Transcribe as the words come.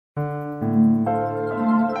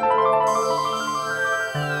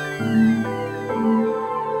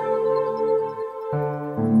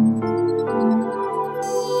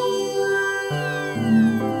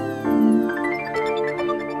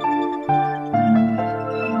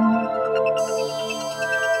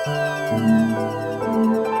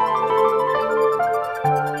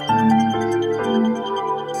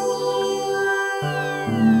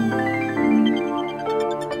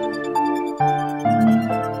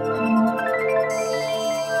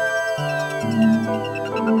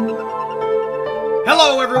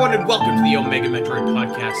everyone, and welcome to the Omega Metroid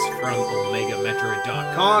podcast from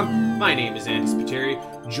OmegaMetroid.com. My name is Andy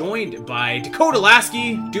Spiteri, joined by Dakota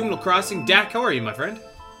Lasky, Doomnal Crossing. Dak, how are you, my friend?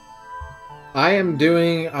 I am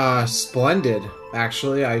doing splendid,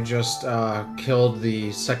 actually. I just killed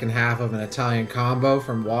the second half of an Italian combo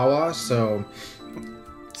from Wawa, so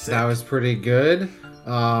Sick. that was pretty good. Just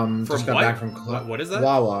got what? back from What is that?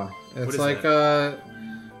 Wawa.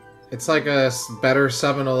 It's like a better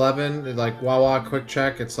 7-Eleven, like Wawa Quick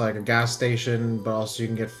Check. It's like a gas station, but also you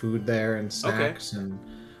can get food there and snacks, and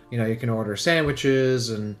you can order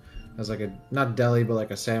sandwiches, and there's like a not deli, but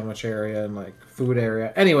like a sandwich area and like food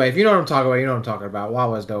area. Anyway, if you know what I'm talking about, you know what I'm talking about.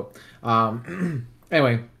 Wawa's dope.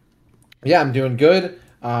 Anyway, yeah, I'm doing good.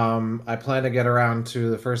 I plan to get around to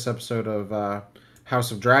the first episode of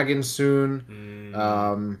House of Dragons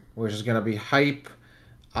soon, which is gonna be hype.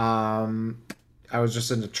 I was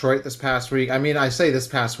just in Detroit this past week. I mean, I say this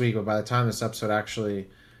past week, but by the time this episode actually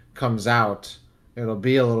comes out, it'll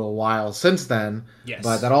be a little while since then. Yes.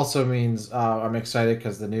 But that also means I'm excited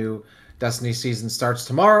because the new Destiny season starts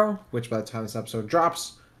tomorrow, which by the time this episode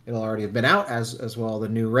drops, it'll already have been out, as well the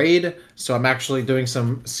new raid. So I'm actually doing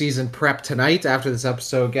some season prep tonight after this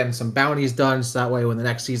episode, getting some bounties done, so that way when the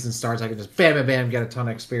next season starts, I can just bam, get a ton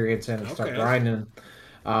of experience in and start grinding.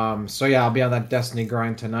 So yeah, I'll be on that Destiny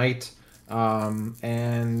grind tonight.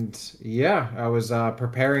 And yeah, I was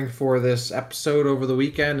preparing for this episode over the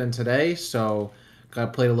weekend and today, so I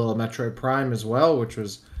played a little Metroid Prime as well, which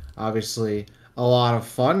was obviously a lot of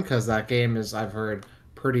fun because that game is, I've heard,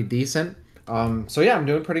 pretty decent. So yeah, I'm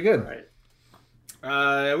doing pretty good. Right.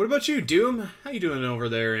 What about you, Doom? How you doing over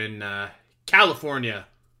there in California?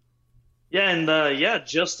 Yeah, and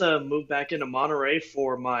just moved back into Monterey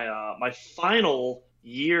for my my final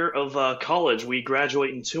year of college. We graduate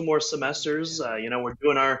in 2 more semesters. We're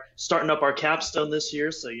doing starting up our capstone this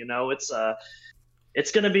year, so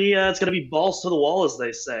it's gonna be balls to the wall, as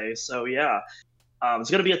they say. So yeah, it's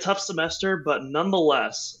gonna be a tough semester, but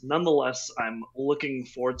nonetheless, I'm looking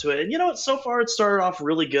forward to it. And you know what? So far, it started off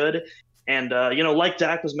really good. And like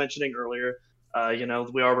Dak was mentioning earlier,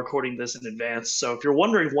 we are recording this in advance. So if you're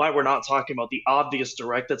wondering why we're not talking about the obvious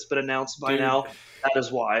direct that's been announced by now, that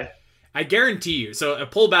is why. I guarantee you. So a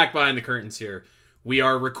pull back behind the curtains here. We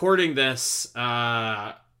are recording this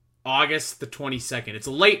August the 22nd. It's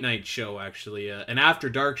a late night show, actually, an after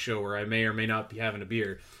dark show where I may or may not be having a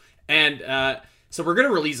beer. And so we're going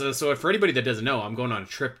to release this. So for anybody that doesn't know, I'm going on a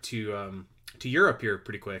trip to Europe here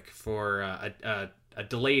pretty quick for a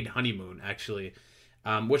delayed honeymoon, actually.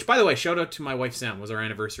 Which, by the way, shout out to my wife Sam. It was our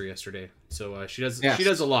anniversary yesterday. So she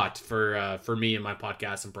does a lot for me and my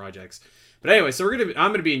podcasts and projects. But anyway, so I'm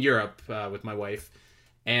gonna be in Europe with my wife,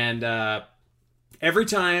 and every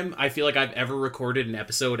time I feel like I've ever recorded an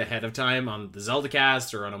episode ahead of time on the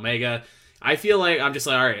ZeldaCast or on Omega, I feel like I'm just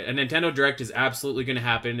like, all right, a Nintendo Direct is absolutely gonna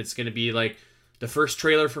happen. It's gonna be like the first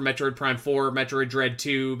trailer for Metroid Prime 4, Metroid Dread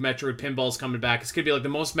 2, Metroid Pinball's coming back. It's gonna be like the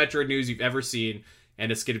most Metroid news you've ever seen,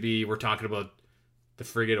 and it's gonna be we're talking about the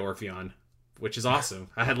frigate Orpheon, which is awesome.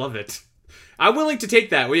 I love it. I'm willing to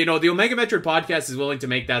take that. The Omega Metroid podcast is willing to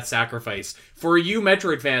make that sacrifice for you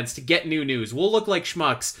Metroid fans to get new news. We'll look like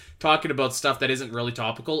schmucks talking about stuff that isn't really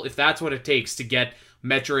topical if that's what it takes to get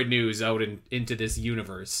Metroid news out into this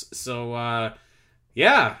universe. So,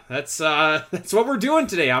 yeah, that's what we're doing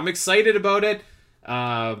today. I'm excited about it.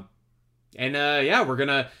 We're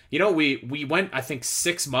gonna, we went, I think,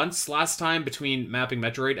 6 months last time between Mapping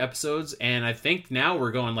Metroid episodes, and I think now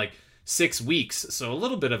we're going like 6 weeks. So a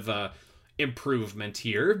little bit of improvement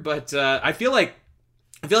here, but I feel like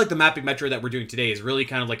the Mapping Metroid that we're doing today is really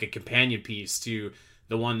kind of like a companion piece to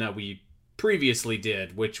the one that we previously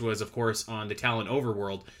did, which was of course on the Talon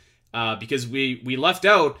Overworld, because we left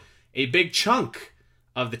out a big chunk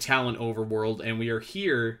of the Talon Overworld, and we are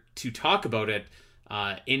here to talk about it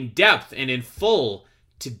in depth and in full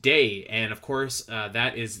today. And of course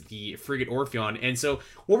that is the frigate Orpheon. And so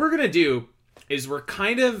what we're gonna do is we're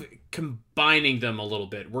kind of combining them a little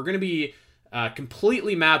bit. We're going to be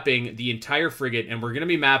completely mapping the entire frigate, and we're going to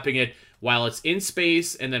be mapping it while it's in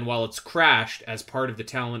space and then while it's crashed as part of the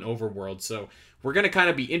Talon Overworld. So we're going to kind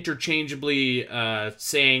of be interchangeably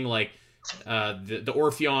saying like the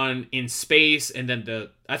Orpheon in space, and then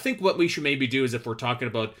I think what we should maybe do is if we're talking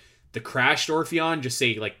about the crashed Orpheon, just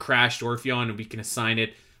say like crashed Orpheon, and we can assign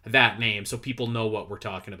it that name so people know what we're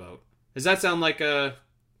talking about. Does that sound like a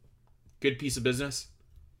good piece of business?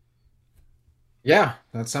 Yeah,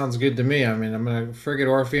 that sounds good to me. I mean, I'm gonna frigate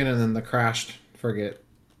Orpheon and then the crashed frigate.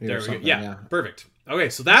 There we go. Yeah, perfect. Okay,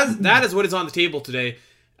 so that is what is on the table today,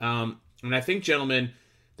 and I think, gentlemen,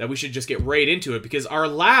 that we should just get right into it, because our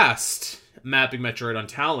last Mapping Metroid on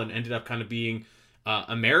Talon ended up kind of being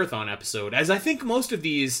a marathon episode, as I think most of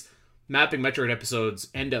these Mapping Metroid episodes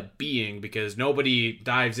end up being, because nobody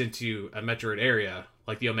dives into a Metroid area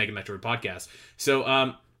like the Omega Metroid podcast.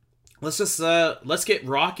 So let's get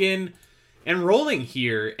rocking and rolling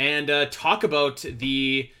here and talk about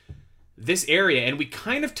this area. And we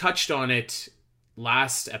kind of touched on it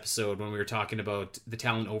last episode when we were talking about the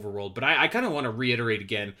Talon Overworld, but I kind of want to reiterate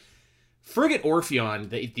again. Frigate Orpheon,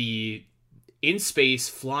 the in space,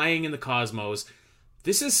 flying in the cosmos,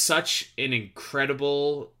 this is such an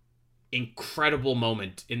incredible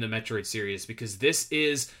moment in the Metroid series, because this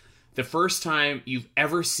is the first time you've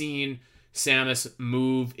ever seen Samus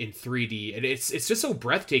move in 3D. And it's just so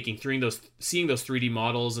breathtaking seeing those 3D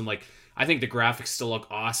models, and like I think the graphics still look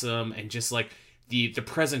awesome, and just like the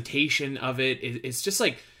presentation of it's just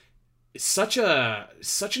like such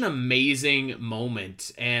an amazing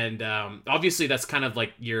moment. And obviously that's kind of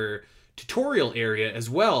like your tutorial area as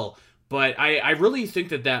well. But I really think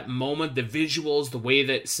that moment, the visuals, the way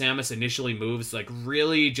that Samus initially moves, like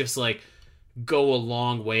really just like go a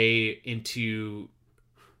long way into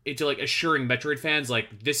like assuring Metroid fans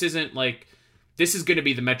like this is going to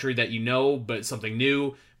be the Metroid that you know, but something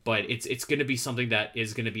new. But it's going to be something that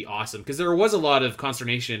is going to be awesome, because there was a lot of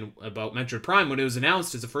consternation about Metroid Prime when it was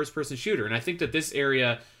announced as a first-person shooter, and I think that this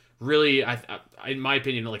area really, in my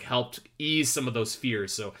opinion, like helped ease some of those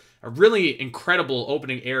fears. So a really incredible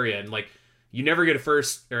opening area, and like you never get a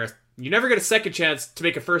second chance to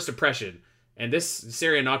make a first impression, and this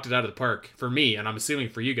area knocked it out of the park for me, and I'm assuming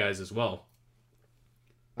for you guys as well.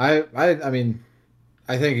 I mean,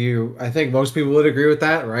 I think most people would agree with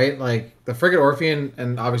that, right? Like the Frigate Orpheon,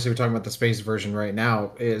 and obviously we're talking about the space version right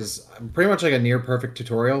now, is pretty much like a near perfect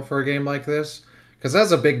tutorial for a game like this, because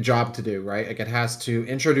that's a big job to do, right? Like it has to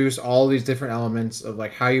introduce all these different elements of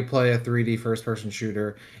like how you play a 3D first person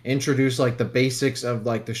shooter, introduce like the basics of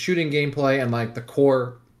like the shooting gameplay and like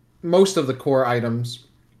most of the core items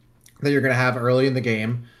that you're going to have early in the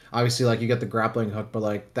game. Obviously, like you get the grappling hook, but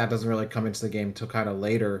like that doesn't really come into the game until kind of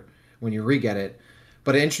later when you re-get it.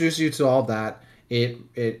 But it introduces you to all that. It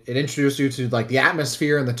introduces you to like the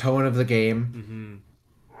atmosphere and the tone of the game.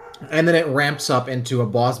 Mm-hmm. And then it ramps up into a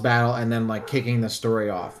boss battle and then like kicking the story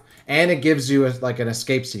off. And it gives you like an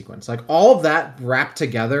escape sequence. Like all of that wrapped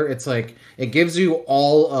together, it's like it gives you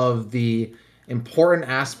all of the important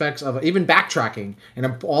aspects of even backtracking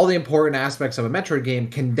and all the important aspects of a Metroid game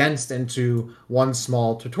condensed into one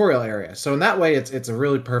small tutorial area. So in that way, it's a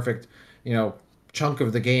really perfect, chunk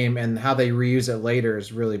of the game, and how they reuse it later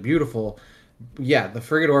is really beautiful. Yeah, the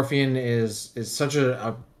Frigate Orpheon is such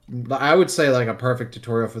I would say like a perfect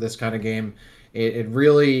tutorial for this kind of game. It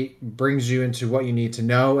really brings you into what you need to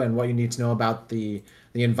know and what you need to know about the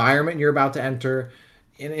environment you're about to enter,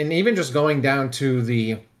 and even just going down to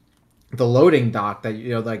the loading dock that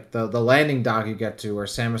like the landing dock you get to where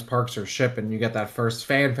Samus parks her ship, and you get that first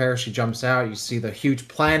fanfare. She jumps out, you see the huge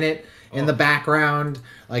planet in the background,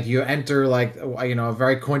 like you enter like a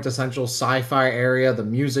very quintessential sci-fi area. The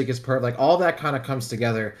music is perfect. Like all that kind of comes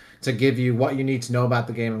together to give you what you need to know about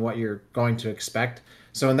the game and what you're going to expect.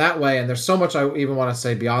 So in that way, and there's so much I even want to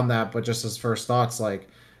say beyond that, but just as first thoughts, like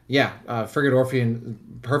Frigate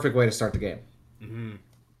Orpheon, perfect way to start the game. Mm-hmm.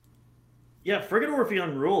 Yeah, Frigate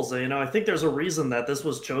Orpheon rules. I think there's a reason that this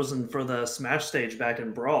was chosen for the Smash stage back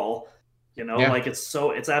in Brawl. Like it's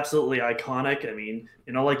absolutely iconic. I mean,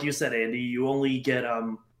 like you said, Andy, you only get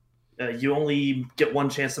one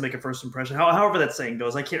chance to make a first impression. However that saying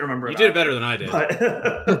goes, I can't remember. You did it better than I did.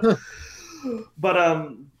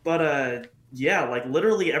 But yeah, like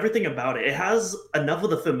literally everything about it. It has enough of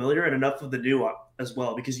the familiar and enough of the new as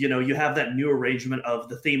well, because you have that new arrangement of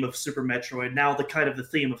the theme of Super Metroid, now the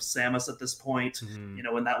theme of Samus at this point. Mm-hmm.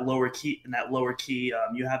 In that lower key,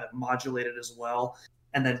 you have it modulated as well.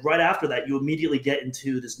 And then right after that, you immediately get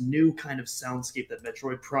into this new kind of soundscape that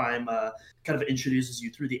Metroid Prime kind of introduces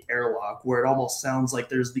you through the airlock, where it almost sounds like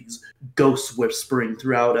there's these ghosts whispering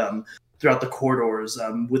throughout the corridors,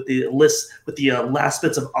 with the last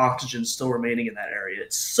bits of oxygen still remaining in that area.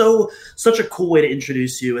 It's such a cool way to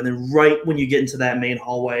introduce you. And then right when you get into that main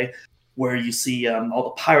hallway, where you see all the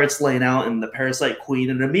pirates laying out and the Parasite Queen,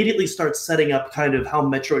 and it immediately starts setting up kind of how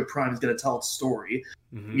Metroid Prime is going to tell its story.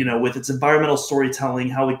 Mm-hmm. With its environmental storytelling,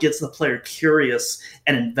 how it gets the player curious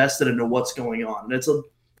and invested into what's going on. And it's a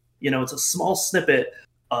small snippet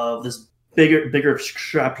of this bigger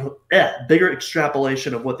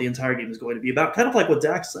extrapolation of what the entire game is going to be about, kind of like what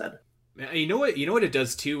Dax said. You know what it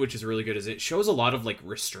does too, which is really good, is it shows a lot of like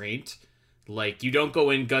restraint. Like you don't go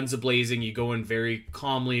in guns a-blazing, you go in very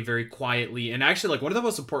calmly, very quietly. And actually, like one of the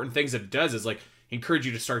most important things that it does is like encourage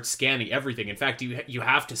you to start scanning everything. In fact, you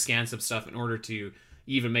have to scan some stuff in order to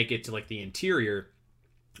even make it to like the interior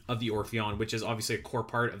of the Orpheon, which is obviously a core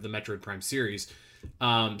part of the Metroid Prime series.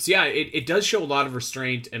 So yeah, it does show a lot of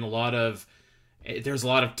restraint and there's a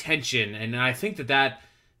lot of tension, and I think that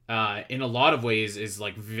in a lot of ways is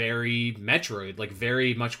like very Metroid, like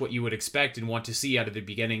very much what you would expect and want to see out of the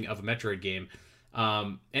beginning of a Metroid game.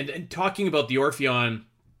 And talking about the Orpheon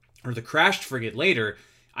or the crashed frigate later,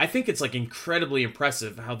 I think it's like incredibly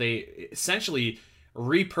impressive how they essentially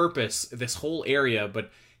repurpose this whole area,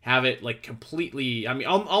 but have it like completely, I mean,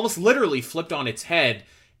 almost literally flipped on its head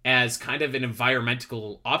as kind of an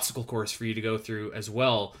environmental obstacle course for you to go through as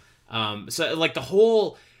well. So like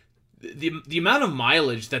the amount of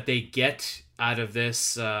mileage that they get out of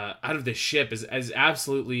this ship is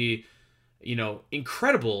absolutely,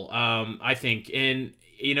 incredible. I think, and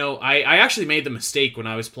I actually made the mistake when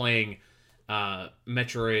I was playing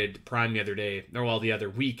Metroid Prime the other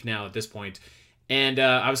week now at this point. And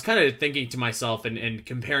I was kind of thinking to myself and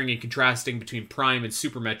comparing and contrasting between Prime and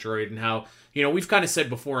Super Metroid, and how, we've kind of said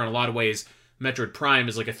before in a lot of ways, Metroid Prime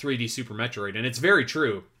is like a 3D Super Metroid, and it's very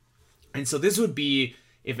true. And so this would be,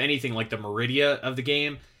 if anything, like the Meridia of the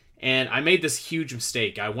game. And I made this huge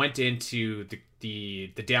mistake. I went into the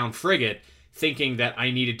down frigate thinking that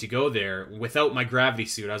I needed to go there without my gravity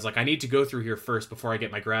suit. I was like, I need to go through here first before I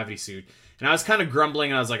get my gravity suit. And I was kind of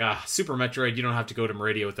grumbling, and I was like, Super Metroid, you don't have to go to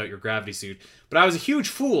Meridia without your gravity suit. But I was a huge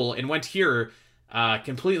fool and went here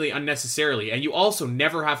completely unnecessarily. And you also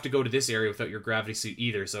never have to go to this area without your gravity suit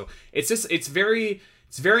either. So it's very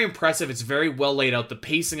impressive. It's very well laid out. The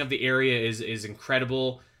pacing of the area is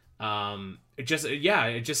incredible.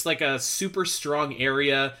 It's just like a super strong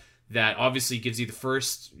area that obviously gives you the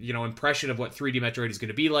first, impression of what 3D Metroid is going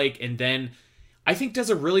to be like. And then I think does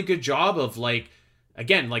a really good job of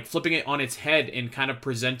flipping it on its head and kind of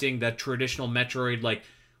presenting that traditional Metroid, like,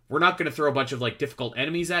 we're not going to throw a bunch of difficult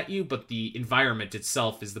enemies at you, but the environment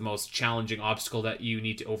itself is the most challenging obstacle that you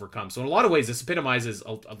need to overcome. So in a lot of ways, this epitomizes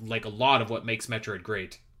a lot of what makes Metroid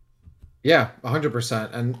great. Yeah,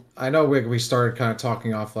 100%. And I know we started kind of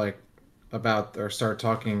talking off started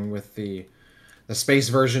talking with the space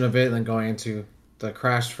version of it and then going into the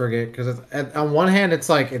crashed frigate, because on one hand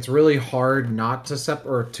it's really hard not to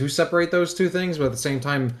separate those two things, but at the same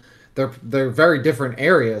time they're very different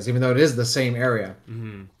areas, even though it is the same area.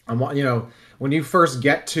 Mm-hmm. And when you first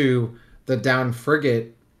get to the down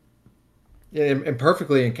frigate, it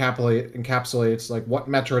perfectly encapsulates like what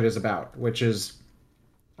Metroid is about, which is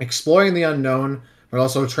exploring the unknown, but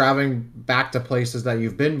also traveling back to places that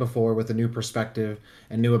you've been before with a new perspective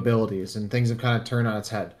and new abilities, and things have kind of turned on its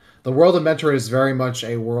head. The world of Metroid is very much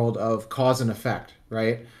a world of cause and effect,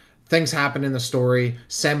 right? Things happen in the story,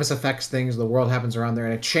 Samus affects things, the world happens around there,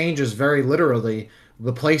 and it changes very literally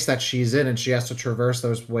the place that she's in, and she has to traverse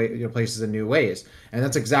those places in new ways. And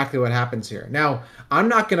that's exactly what happens here. Now, I'm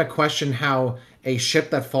not going to question how a ship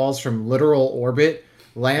that falls from literal orbit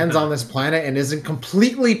lands on this planet and isn't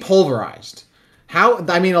completely pulverized. A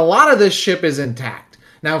lot of this ship is intact.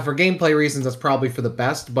 Now, for gameplay reasons, that's probably for the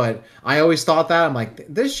best, but I always thought that. I'm like,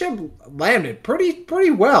 this ship landed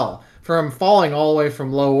pretty well from falling all the way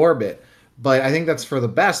from low orbit. But I think that's for the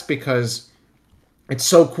best because it's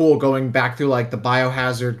so cool going back through the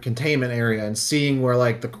biohazard containment area and seeing where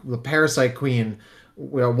the Parasite Queen,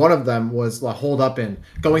 where one of them was holed up in,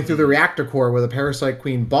 going through the reactor core where the Parasite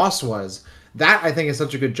Queen boss was. That, I think, is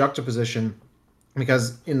such a good juxtaposition,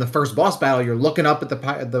 because in the first boss battle, you're looking up at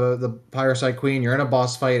the Parasite Queen, you're in a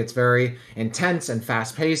boss fight, it's very intense and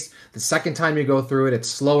fast-paced. The second time you go through it, it's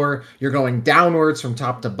slower. You're going downwards from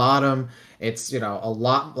top to bottom. It's, a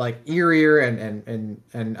lot eerier,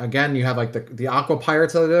 and again, you have the Aqua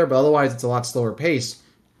Pirates that are there, but otherwise it's a lot slower pace.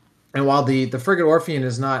 And while the Frigate Orpheon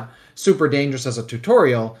is not super dangerous as a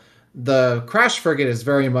tutorial, the Crash Frigate is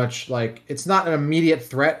very much it's not an immediate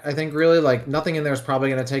threat, I think, really. Nothing in there is probably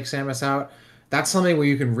going to take Samus out. That's something where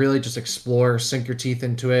you can really just explore, sink your teeth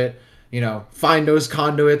into it, find those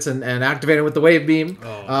conduits and activate it with the wave beam.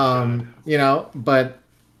 But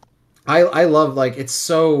I love, it's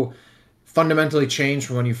so fundamentally changed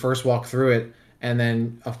from when you first walk through it. And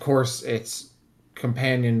then, of course, it's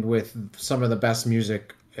companioned with some of the best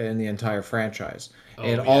music in the entire franchise.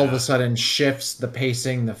 All of a sudden shifts the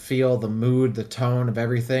pacing, the feel, the mood, the tone of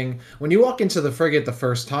everything. When you walk into the frigate the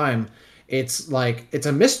first time, it's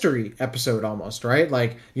a mystery episode almost,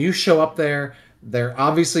 right? You show up there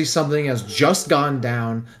obviously something has just gone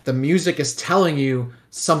down. The music is telling you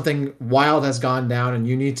something wild has gone down and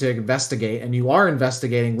you need to investigate, and you are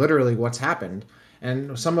investigating literally what's happened.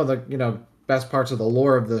 And some of the, best parts of the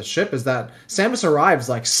lore of the ship is that Samus arrives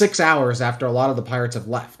 6 hours after a lot of the pirates have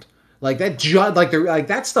left.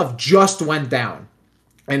 That stuff just went down.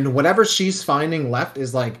 And whatever she's finding left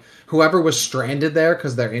is like whoever was stranded there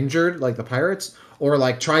because they're injured, like the pirates, or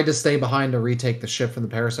like tried to stay behind to retake the ship from the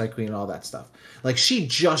Parasite Queen and all that stuff. Like she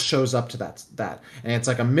just shows up to that, and it's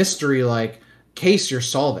like a mystery like case you're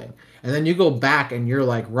solving. And then you go back and you're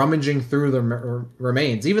like rummaging through the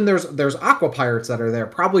remains. Even there's aqua pirates that are there,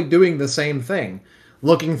 probably doing the same thing,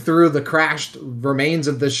 looking through the crashed remains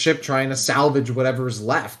of this ship, trying to salvage whatever's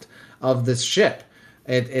left of this ship.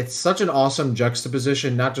 It's such an awesome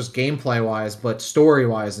juxtaposition, not just gameplay wise, but story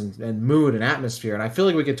wise and mood and atmosphere. And I feel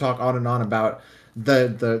like we could talk on and on about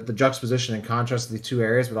the juxtaposition and contrast of the two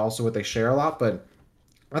areas, but also what they share a lot. But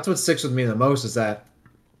that's what sticks with me the most, is that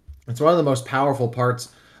it's one of the most powerful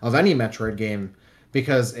parts of any Metroid game,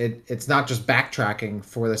 because it's not just backtracking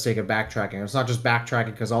for the sake of backtracking. It's not just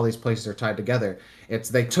backtracking because all these places are tied together. It's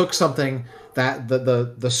they took something that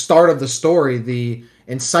the start of the story, the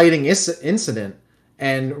inciting incident,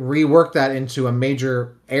 and reworked that into a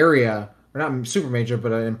major area, or not super major,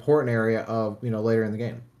 but an important area of later in the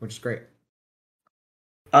game, which is great.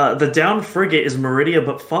 The down frigate is Meridia,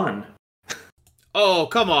 but fun. Oh,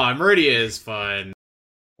 come on, Meridia is fun.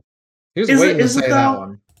 He was waiting to say that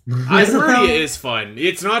one. Meridia is fun.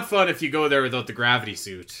 It's not fun if you go there without the gravity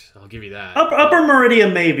suit. I'll give you that. Upper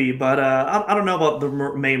Meridia maybe, but I don't know about the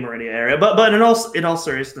main Meridia area. But in all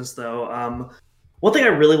seriousness though, one thing I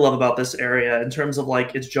really love about this area in terms of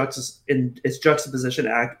like its juxtaposition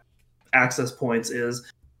access points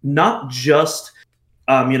is not just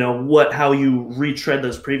how you retread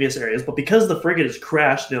those previous areas, but because the frigate is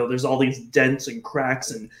crashed, there's all these dents and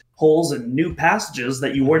cracks and holes and new passages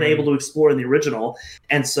that you weren't able to explore in the original.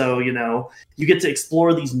 And so, you get to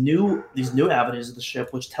explore these new avenues of the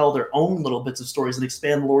ship, which tell their own little bits of stories and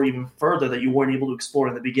expand the lore even further that you weren't able to explore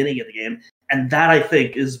in the beginning of the game. And that, I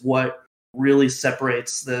think, is what really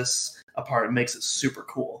separates this apart and makes it super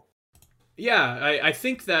cool. Yeah, I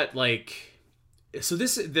think that so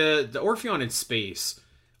the Orpheon in space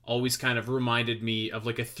always kind of reminded me of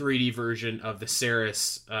like a 3D version of the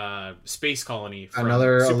Ceres space colony.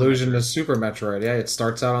 Another allusion to Super Metroid. Yeah, it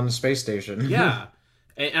starts out on the space station. Yeah,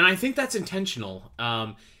 and I think that's intentional.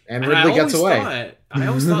 And Ridley gets away. I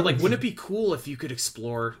always thought, wouldn't it be cool if you could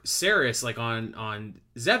explore Ceres on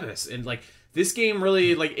Zebes? And this game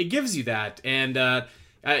really it gives you that. And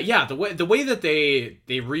the way that they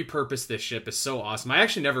repurposed this ship is so awesome. I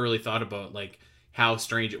actually never really thought about how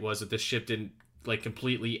strange it was that this ship didn't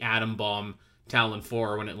completely atom bomb Talon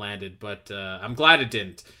 4 when it landed, but I'm glad it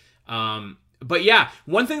didn't. But yeah,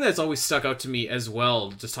 one thing that's always stuck out to me as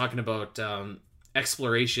well, just talking about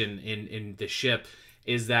exploration in the ship,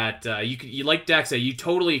 is that you like Dax said, you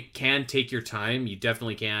totally can take your time. You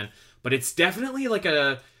definitely can, but it's definitely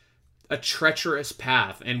a treacherous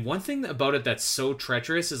path. And one thing about it that's so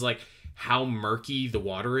treacherous is how murky the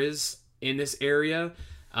water is in this area.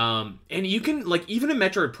 And you can even in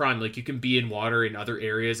Metroid Prime, you can be in water in other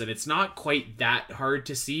areas and it's not quite that hard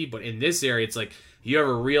to see, but in this area it's you have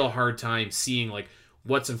a real hard time seeing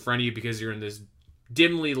what's in front of you, because you're in this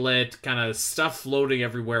dimly lit kind of stuff floating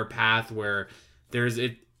everywhere path where there's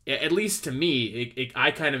at least to me,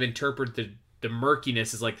 I kind of interpret the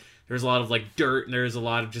murkiness as there's a lot of dirt and there's a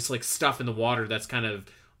lot of just stuff in the water that's kind of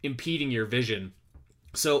impeding your vision.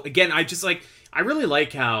 So again, I really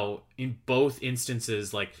like how in both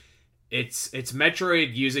instances, it's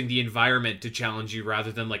Metroid using the environment to challenge you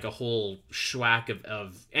rather than a whole schwack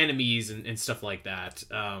of enemies and stuff like that.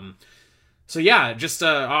 So yeah, just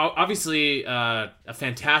obviously a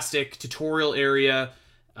fantastic tutorial area,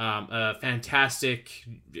 a fantastic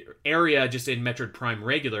area just in Metroid Prime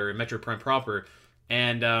regular and Metroid Prime proper.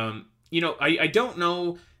 And I don't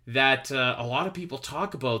know that a lot of people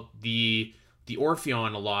talk about the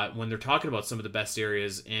Orpheon a lot when they're talking about some of the best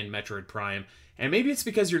areas in Metroid Prime, and maybe it's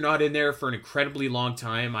because you're not in there for an incredibly long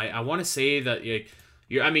time. I want to say that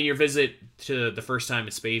your visit to the first time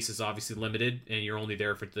in space is obviously limited, and you're only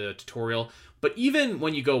there for the tutorial. But even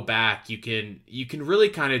when you go back, you can really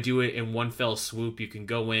kind of do it in one fell swoop. You can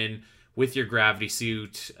go in with your gravity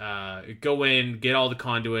suit, go in, get all the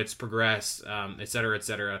conduits, progress, etc.,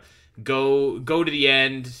 etc. Go to the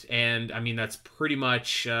end, and I mean that's pretty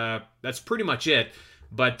much it.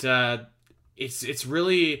 But it's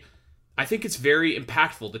really, I think it's very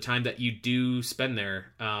impactful the time that you do spend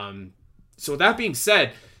there. So with that being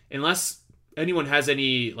said, unless anyone has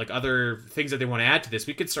any other things that they want to add to this,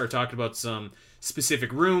 we could start talking about some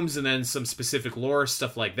specific rooms and then some specific lore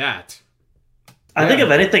stuff like that. I think if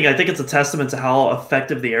anything, I think it's a testament to how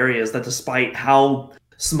effective the area is, that despite how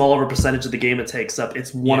small of a percentage of the game it takes up,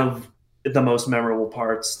 it's one of the most memorable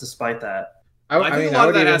parts despite that. I think mean, a lot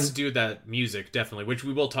of that even, has to do with that music, definitely, which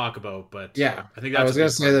we will talk about. But yeah, I think that's I was a gonna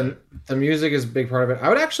big say part of that it. the music is a big part of it. I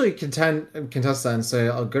would actually contest that and say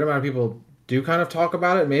a good amount of people do kind of talk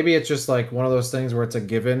about it. Maybe it's just like one of those things where it's a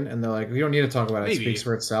given, and they're like, we don't need to talk about it. It speaks Maybe.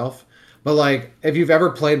 for itself. But like, if you've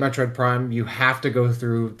ever played Metroid Prime, you have to go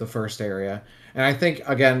through the first area. And I think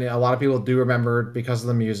again, a lot of people do remember because of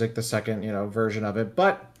the music, the second version of it.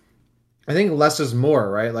 But I think less is more,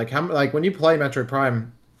 right? Like when you play Metroid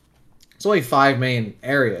Prime, it's only five main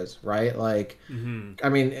areas, right? Like, Hmm. I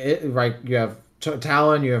mean, right? You have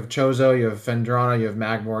Talon, you have Chozo, you have Phendrana, you have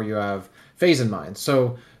Magmor, you have Phase in Mind.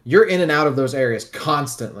 So you're in and out of those areas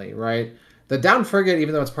constantly, right? The Down Frigate,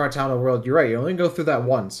 even though it's part of Talon World, you're right. You only go through that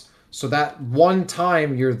once. So that one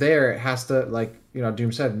time you're there, it has to, like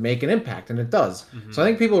Doom said, make an impact, and it does. So I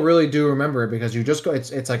think people really do remember it because you just go.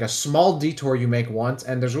 It's like a small detour you make once,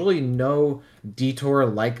 and there's really no detour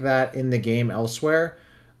like that in the game elsewhere.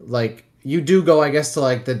 Like you do go, I guess, to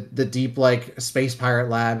like the deep like space pirate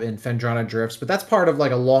lab in Phendrana Drifts, but that's part of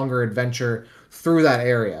like a longer adventure through that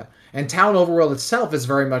area. And Town Overworld itself is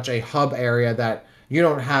very much a hub area that you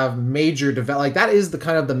don't have major develop. Like that is the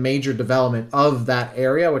kind of the major development of that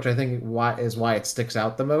area, which I think is why it sticks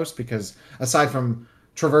out the most. Because aside from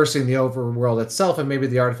traversing the overworld itself and maybe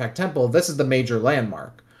the artifact temple, this is the major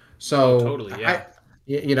landmark. So Totally, yeah.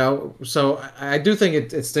 I do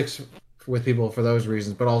think it sticks with people for those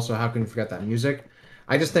reasons, but also how can you forget that music?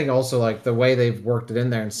 I just think also like the way they've worked it in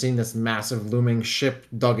there and seeing this massive looming ship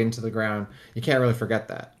dug into the ground, you can't really forget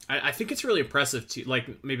that. I think it's really impressive too.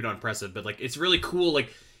 Like maybe not impressive, but like it's really cool. Like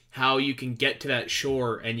how you can get to that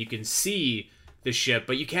shore and you can see the ship,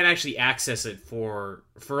 but you can't actually access it for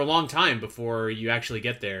a long time before you actually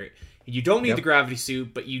get there. You don't need Yep. the gravity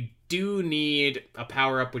suit, but you do need a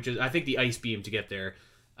power up, which is I think the ice beam to get there.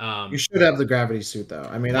 You should have the gravity suit though.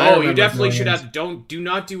 I mean, I Oh, you remember definitely going should in- have. Do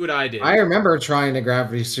not do what I did. I remember trying the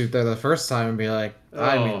gravity suit there the first time and be like,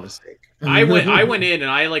 I made a Oh. mistake. I went in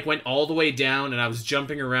and I like went all the way down and I was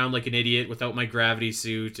jumping around like an idiot without my gravity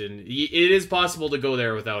suit, and it is possible to go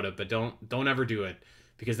there without it, but don't ever do it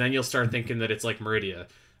because then you'll start thinking that it's like Meridia.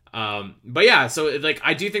 But yeah, so like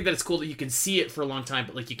I do think that it's cool that you can see it for a long time,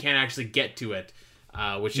 but like you can't actually get to it,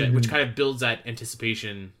 which kind of builds that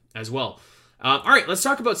anticipation as well. All right, let's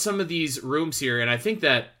talk about some of these rooms here, and I think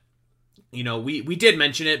that we did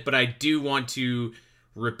mention it, but I do want to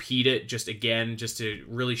repeat it just again, just to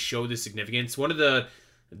really show the significance. One of the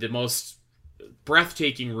most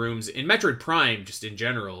breathtaking rooms in Metroid Prime, just in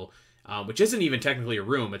general, which isn't even technically a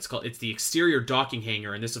room. It's the exterior docking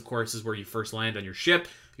hangar, and this, of course, is where you first land on your ship.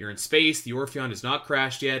 You're in space. The Orpheon has not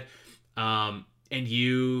crashed yet, and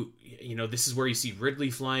this is where you see Ridley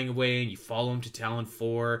flying away, and you follow him to Talon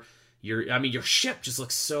 4. Your ship just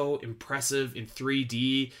looks so impressive in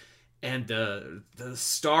 3D. And the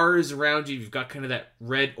stars around you, you've got kind of that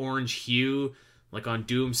red-orange hue, like on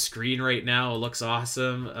Doom's screen right now. It looks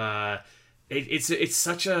awesome. It's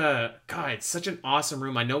such an awesome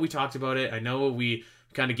room. I know we talked about it. I know we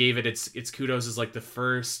kind of gave it its kudos as like the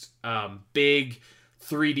first big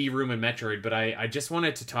 3D room in Metroid, but I just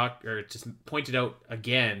wanted to talk or just point it out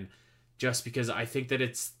again, just because I think that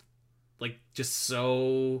it's like just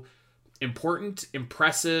so important,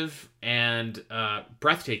 impressive, and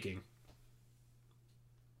breathtaking.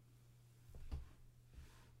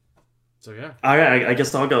 So yeah, I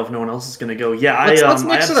guess I'll go if no one else is going to go. Yeah, Let's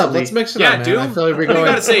mix I it up. Let's mix it Yeah, up, man. Doom. I feel like What do you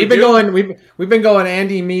gotta say, we've been Doom? going we've been going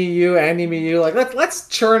Andy me you Andy me you. Like let's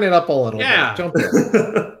churn it up a little Yeah. bit. Jump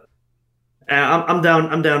in. I'm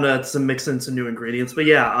down to some mix in some new ingredients, but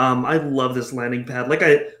yeah, I love this landing pad. Like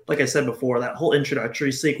I said before, that whole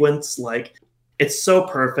introductory sequence, like it's so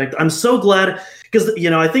perfect. I'm so glad because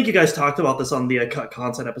I think you guys talked about this on the cut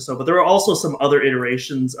content episode, but there are also some other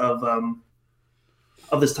iterations of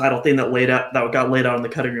this title theme that got laid out on the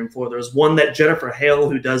cutting room floor. There was one that Jennifer Hale,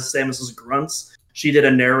 who does Samus's grunts, she did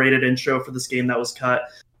a narrated intro for this game that was cut.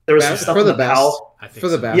 There was some stuff for in the the best. PAL. I think For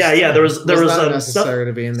the so. best. Yeah, there was not stuff necessary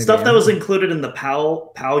to be in the stuff game. that was included in the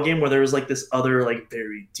PAL game where there was like this other like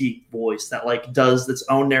very deep voice that like does its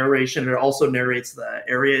own narration and it also narrates the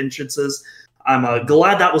area entrances. I'm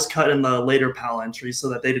glad that was cut in the later PAL entry so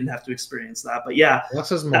that they didn't have to experience that. But yeah,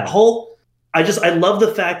 Less is more. that whole I love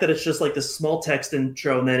the fact that it's just like this small text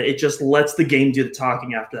intro and then it just lets the game do the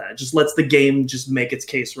talking after that. It just lets the game just make its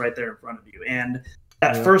case right there in front of you. And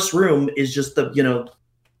that Yeah. first room is just the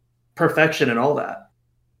perfection and all that.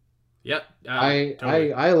 Yep.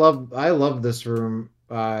 I love this room.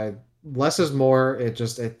 Less is more.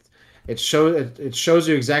 It shows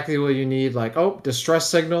you exactly what you need. Like, oh, distress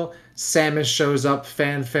signal. Samus shows up.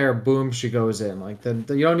 Fanfare. Boom. She goes in. Like you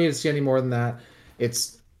don't need to see any more than that.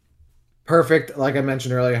 It's perfect. Like I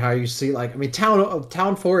mentioned earlier, how you see, like, I mean,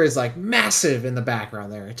 Town 4 is like massive in the background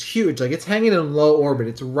there. It's huge. Like it's hanging in low orbit.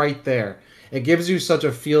 It's right there. It gives you such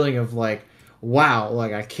a feeling of like, wow,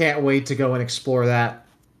 like I can't wait to go and explore that.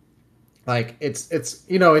 Like it's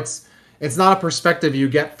not a perspective you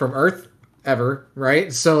get from Earth ever,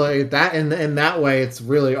 right? So like that in that way, it's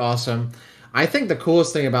really awesome. I think the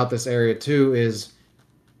coolest thing about this area too is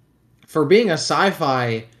for being a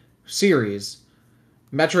sci-fi series,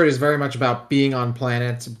 Metroid is very much about being on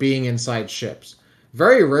planets, being inside ships.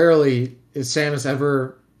 Very rarely is Samus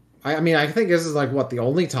ever. I mean, I think this is like what the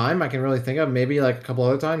only time I can really think of. Maybe like a couple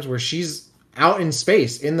other times where she's out in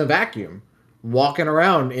space in the vacuum, walking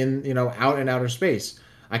around in out in outer space.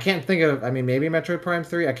 I can't think of. I mean, maybe Metroid Prime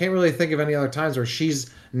 3. I can't really think of any other times where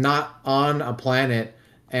she's not on a planet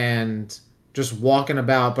and just walking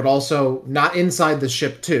about, but also not inside the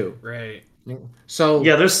ship too. Right. So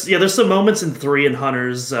there's some moments in 3 and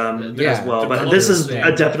Hunters as well, but this is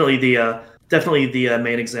definitely the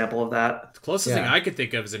main example of that. The closest thing I could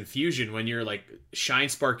think of is in Fusion, when you're like shine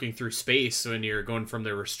sparking through space when you're going from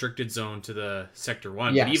the restricted zone to the Sector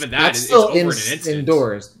 1. Yes, but even that's it's still over in an instant.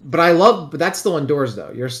 Indoors. But that's still indoors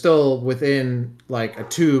though. You're still within like a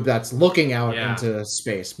tube that's looking out into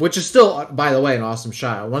space, which is still, by the way, an awesome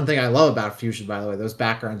shot. One thing I love about Fusion, by the way, those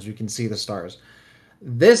backgrounds, you can see the stars.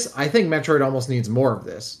 I think Metroid almost needs more of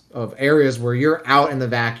this, of areas where you're out in the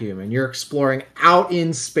vacuum and you're exploring out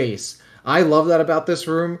in space. I love that about this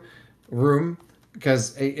room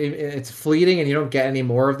because it's fleeting and you don't get any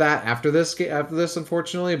more of that after this,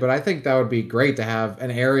 unfortunately. But I think that would be great to have an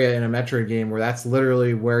area in a Metroid game where that's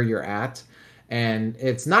literally where you're at. And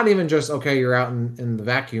it's not even just, okay, you're out in the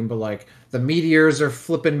vacuum, but like the meteors are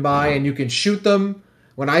flipping by and you can shoot them.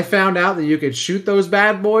 When I found out that you could shoot those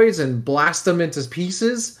bad boys and blast them into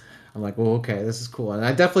pieces, I'm like, well, okay, this is cool. And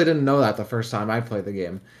I definitely didn't know that the first time I played the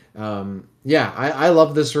game. I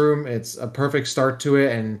love this room. It's a perfect start to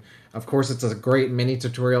it. And of course, it's a great mini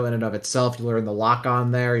tutorial in and of itself. You learn the lock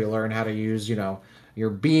on there. You learn how to use, your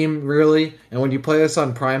beam, really. And when you play this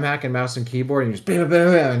on Prime Hack and mouse and keyboard, and you just bam,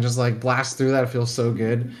 bam, bam, and just like blast through that, it feels so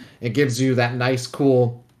good. It gives you that nice,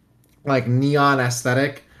 cool, like neon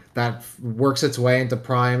aesthetic that works its way into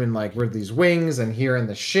Prime, and like with these wings and here in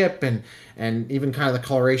the ship and even kind of the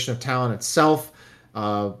coloration of Talon itself.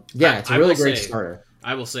 It's a really great starter.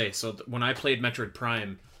 I will say, so when I played Metroid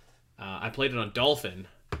Prime, I played it on Dolphin,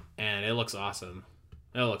 and it looks awesome.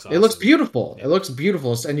 It looks beautiful. Yeah. It looks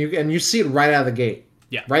beautiful, and you see it right out of the gate.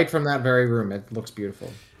 Yeah, right from that very room, it looks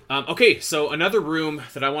beautiful. Okay, so another room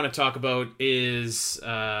that I want to talk about is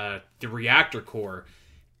the reactor core,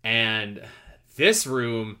 and this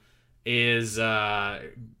room is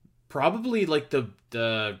probably like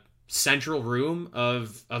the central room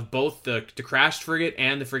of both the crashed frigate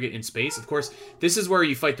and the frigate in space. Of course, this is where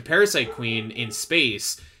you fight the Parasite Queen in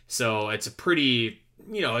space, so it's a pretty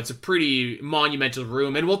monumental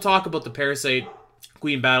room, and we'll talk about the Parasite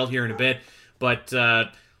Queen battle here in a bit. But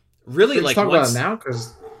really, let's talk about it now,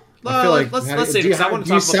 because I feel like let's say, because I want to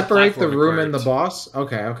talk about separate the room and the boss.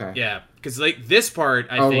 Okay. Yeah, because like this part,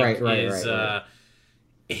 I think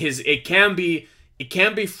is it can be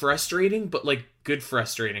frustrating, but like good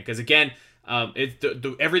frustrating, because again,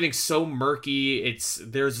 everything's so murky.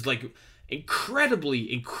 There's like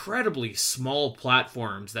incredibly small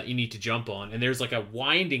platforms that you need to jump on, and there's like a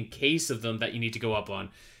winding case of them that you need to go up on.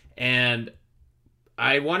 And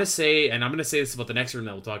I want to say, and I'm going to say this about the next room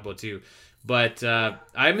that we'll talk about too, but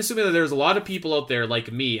I'm assuming that there's a lot of people out there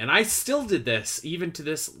like me, and I still did this even to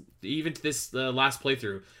this last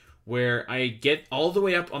playthrough, where I get all the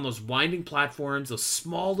way up on those winding platforms, those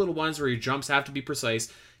small little ones where your jumps have to be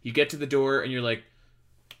precise. You get to the door and you're like,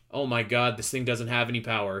 oh my god, this thing doesn't have any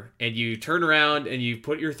power. And you turn around and you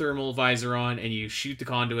put your thermal visor on and you shoot the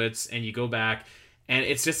conduits and you go back. And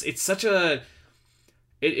I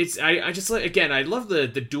love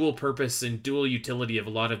the dual purpose and dual utility of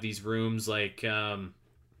a lot of these rooms. Like,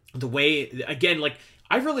 the way, again, like,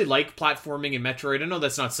 I really like platforming in Metroid. I know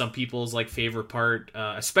that's not some people's like favorite part,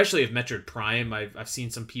 especially of Metroid Prime. I've seen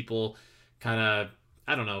some people kind of,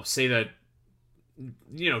 I don't know, say that,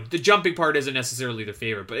 the jumping part isn't necessarily their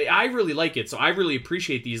favorite, but I really like it. So I really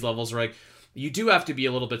appreciate these levels where like you do have to be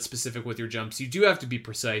a little bit specific with your jumps. You do have to be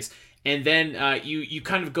precise, and then you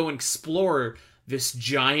kind of go and explore this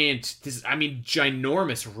ginormous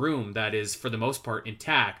room that is for the most part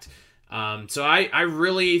intact. So I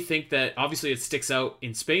really think that obviously it sticks out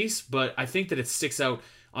in space, but I think that it sticks out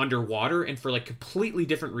underwater and for like completely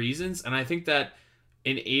different reasons. And I think that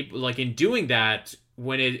in doing that,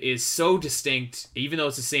 when it is so distinct, even though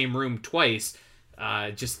it's the same room twice,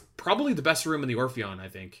 just probably the best room in the Orpheon, I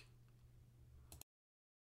think.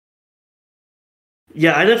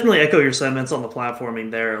 Yeah, I definitely echo your sentiments on the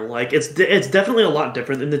platforming there. Like it's definitely a lot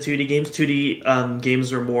different than the 2D games. 2D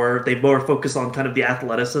games are they more focus on kind of the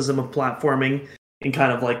athleticism of platforming and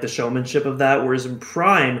kind of like the showmanship of that. Whereas in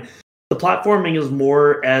Prime, the platforming is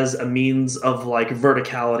more as a means of like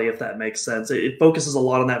verticality, if that makes sense. It focuses a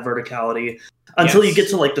lot on that verticality until you get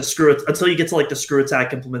to like the screw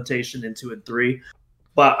attack implementation in 2 and 3.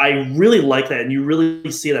 But I really like that, and you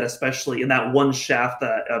really see that especially in that one shaft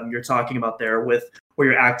that you're talking about there, with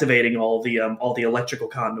where you're activating all the electrical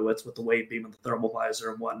conduits with the wave beam and the thermal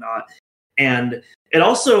visor and whatnot. And it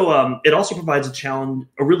also provides a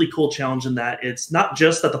really cool challenge in that it's not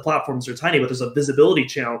just that the platforms are tiny, but there's a visibility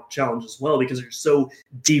challenge as well, because you're so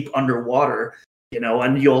deep underwater,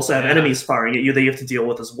 and you also have enemies firing at you that you have to deal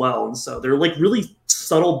with as well. And so they're like really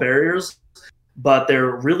subtle barriers, but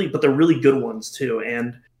they're really good ones too.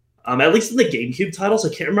 And at least in the GameCube titles, I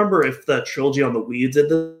can't remember if the Trilogy on the Wii did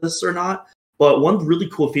this or not, but one really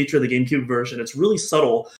cool feature of the GameCube version, it's really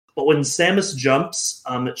subtle, but when Samus jumps,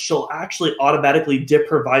 she'll actually automatically dip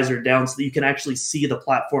her visor down so that you can actually see the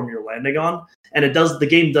platform you're landing on. And the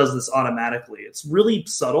game does this automatically. It's really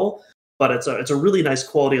subtle, but it's a really nice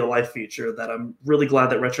quality of life feature that I'm really glad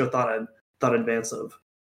that Retro thought in advance of.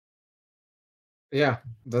 Yeah,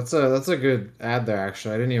 that's a good ad there.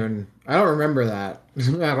 Actually, I don't remember that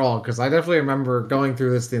at all, because I definitely remember going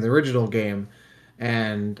through this in the original game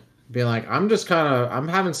and being like, I'm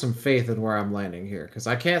having some faith in where I'm landing here, because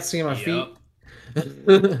I can't see my feet.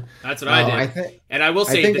 That's what I did. And I will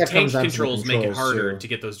say the tank controls make it harder to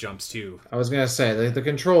get those jumps too. I was gonna say the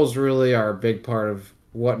controls really are a big part of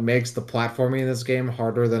what makes the platforming in this game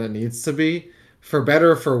harder than it needs to be. For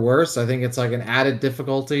better or for worse, I think it's like an added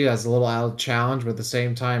difficulty as a little added challenge, but at the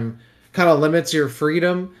same time kind of limits your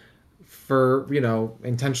freedom for,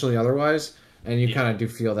 intentionally otherwise. And you kind of do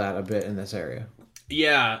feel that a bit in this area.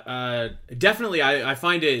 Yeah, definitely. I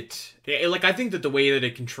find it, like, I think that the way that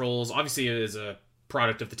it controls, obviously it is a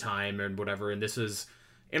product of the time and whatever, and this is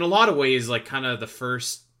in a lot of ways like kind of the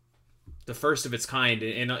first of its kind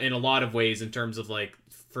in a lot of ways in terms of like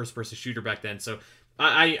first person shooter back then. So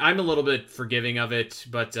I'm a little bit forgiving of it,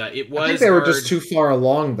 but it was. I think they were just too far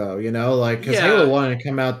along, though. Because Halo 1 had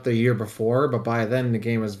come out the year before, but by then the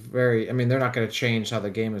game was very. I mean, they're not going to change how the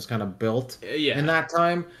game is kind of built in that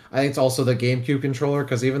time. I think it's also the GameCube controller,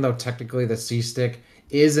 because even though technically the C-Stick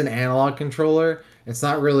is an analog controller, it's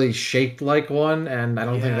not really shaped like one, and I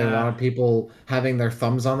don't think they wanted people having their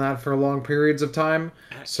thumbs on that for long periods of time.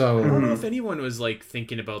 So I don't know if anyone was like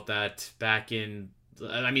thinking about that back in.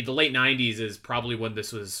 I mean, the late 90s is probably when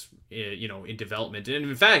this was, in development. And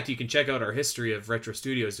in fact, you can check out our history of Retro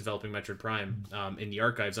Studios developing Metroid Prime in the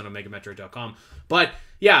archives on OmegaMetroid.com. But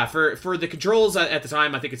yeah, for the controls at the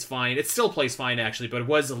time, I think it's fine. It still plays fine, actually, but it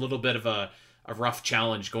was a little bit of a rough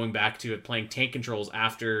challenge going back to it, playing tank controls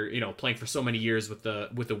after, playing for so many years with the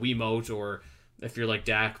Wiimote, or if you're like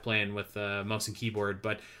Dak, playing with mouse and keyboard.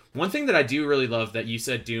 But one thing that I do really love that you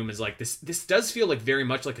said, Doom, is like this does feel like very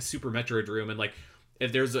much like a Super Metroid room, and like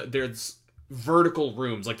there's vertical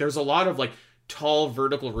rooms. Like there's a lot of like tall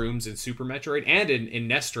vertical rooms in Super Metroid and in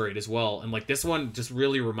Nestroid as well. And like this one just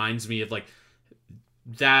really reminds me of like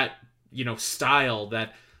that, style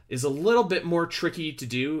that is a little bit more tricky to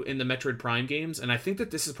do in the Metroid Prime games. And I think that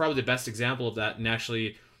this is probably the best example of that, and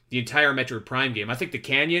actually the entire Metroid Prime game. I think the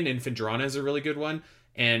Canyon in Phendrana is a really good one.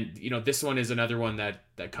 And, this one is another one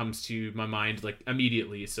that comes to my mind like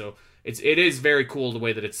immediately. So it is very cool the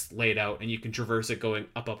way that it's laid out, and you can traverse it going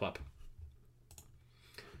up, up, up.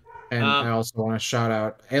 And I also want to shout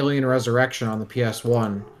out Alien Resurrection on the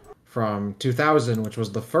PS1 from 2000, which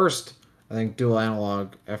was the first, I think, dual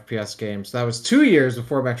analog FPS game. So that was 2 years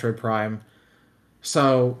before Metroid Prime.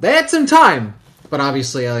 So they had some time. But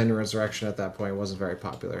obviously Alien Resurrection at that point wasn't very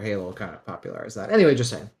popular. Halo kind of popularized that. Anyway, just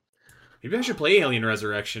saying. Maybe I should play Alien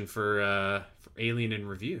Resurrection for Alien in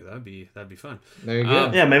Review. That'd be fun. There you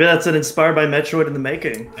go. Yeah, maybe that's an inspired by Metroid in the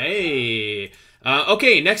making. Hey.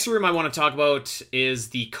 Okay, next room I want to talk about is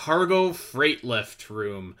the cargo freight lift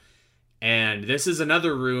room. And this is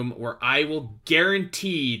another room where I will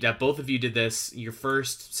guarantee that both of you did this your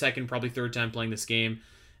first, second, probably third time playing this game.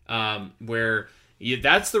 That's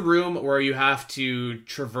the room where you have to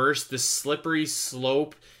traverse the slippery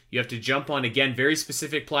slope. You have to jump on, again, very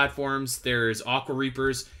specific platforms. There's Aqua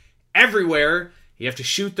Reapers everywhere. You have to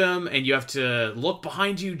shoot them, and you have to look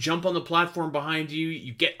behind you, jump on the platform behind you.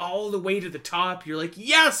 You get all the way to the top. You're like,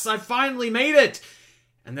 yes, I finally made it.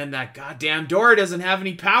 And then that goddamn door doesn't have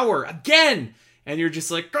any power again. And you're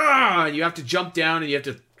just like, ah! You have to jump down, and you have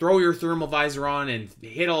to throw your thermal visor on and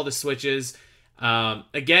hit all the switches.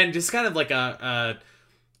 Again, just kind of like a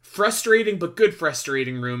frustrating but good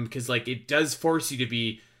frustrating room, because like it does force you to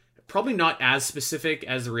be probably not as specific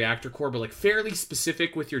as the reactor core, but like fairly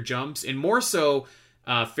specific with your jumps, and more so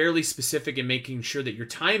fairly specific in making sure that your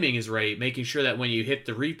timing is right, making sure that when you hit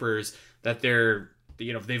the Reapers that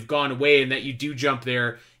they've gone away, and that you do jump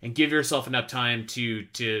there and give yourself enough time to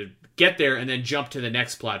get there and then jump to the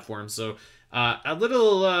next platform. So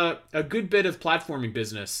a good bit of platforming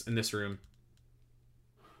business in this room.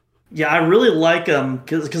 Yeah, I really like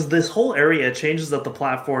because this whole area changes up the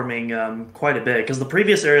platforming quite a bit. Because the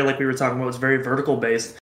previous area, like we were talking about, was very vertical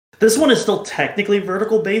based. This one is still technically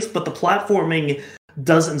vertical based, but the platforming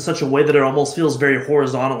does it in such a way that it almost feels very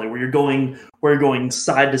horizontally, where you're going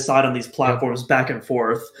side to side on these platforms, back and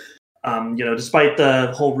forth. Despite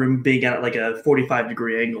the whole room being at like a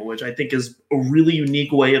 45-degree angle, which I think is a really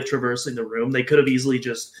unique way of traversing the room. They could have easily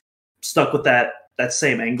just stuck with that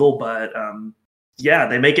same angle, but yeah,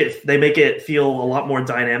 they make it feel a lot more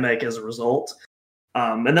dynamic as a result.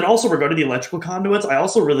 And then also regarding the electrical conduits, I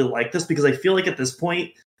also really like this because I feel like at this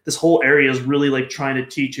point, this whole area is really like trying to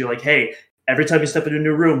teach you, like, hey, every time you step into a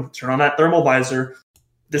new room, turn on that thermal visor.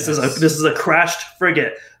 This is a crashed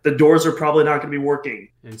frigate. The doors are probably not going to be working.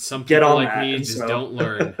 And some people like me just don't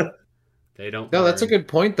learn. They don't. No, that's a good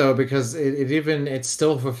point though, because it's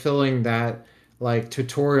still fulfilling that like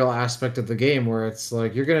tutorial aspect of the game where it's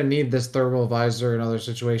like you're going to need this thermal visor in other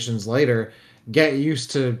situations later. Get used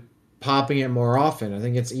to popping it more often. I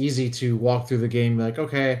think it's easy to walk through the game like,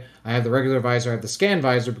 okay, I have the regular visor, I have the scan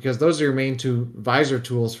visor, because those are your main two visor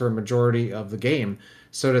tools for a majority of the game.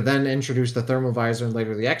 So to then introduce the thermal visor and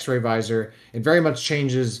later the X-ray visor, it very much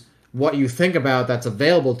changes what you think about that's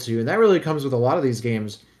available to you. And that really comes with a lot of these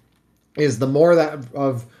games, is the more that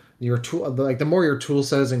of your tool, like the more your tool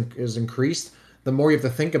set is increased, the more you have to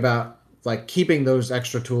think about like keeping those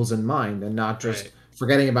extra tools in mind and not just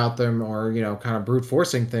forgetting about them or, kind of brute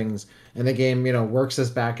forcing things. And the game, works this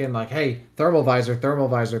back in like, hey, thermal visor, thermal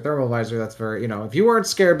visor, thermal visor. That's very, if you weren't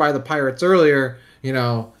scared by the pirates earlier, you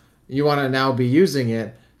want to now be using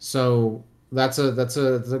it. So that's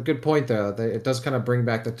a good point there. It does kind of bring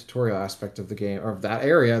back the tutorial aspect of the game, or of that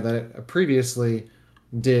area that it previously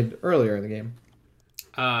did earlier in the game.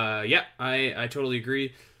 Yeah, I totally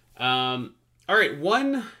agree. All right,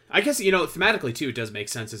 I guess, thematically too, it does make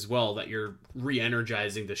sense as well that you're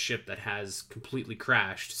re-energizing the ship that has completely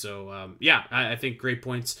crashed. So yeah, I think great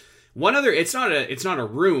points. One other, it's not a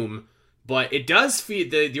room, but it does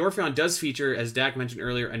the Orpheon does feature, as Dak mentioned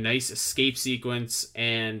earlier, a nice escape sequence.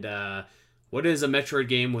 And what is a Metroid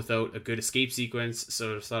game without a good escape sequence?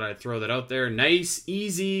 So I just thought I'd throw that out there. Nice,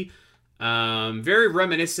 easy, very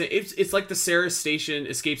reminiscent. It's like the Ceres Station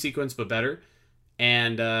escape sequence, but better.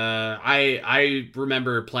 And I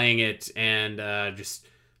remember playing it and just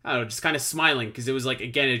kind of smiling, because it was like,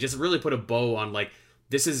 again, it just really put a bow on like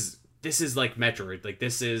this is like Metroid. Like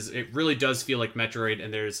it really does feel like Metroid,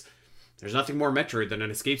 and there's nothing more Metroid than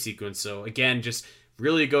an escape sequence. So again, just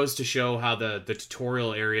really goes to show how the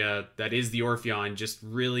tutorial area that is the Orpheon just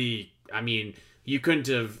really, I mean, you couldn't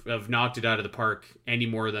have knocked it out of the park any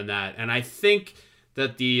more than that. And I think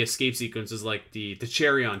that the escape sequence is like the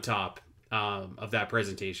cherry on top of that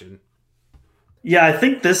presentation. Yeah, I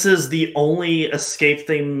think this is the only escape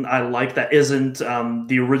theme I like that isn't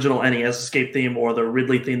the original NES escape theme or the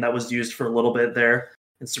Ridley theme that was used for a little bit there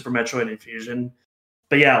in Super Metroid Infusion.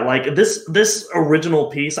 But yeah, like this original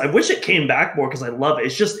piece, I wish it came back more because I love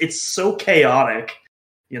it. It's so chaotic.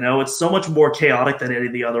 It's so much more chaotic than any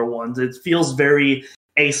of the other ones. It feels very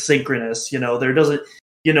asynchronous. There doesn't,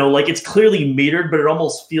 like it's clearly metered, but it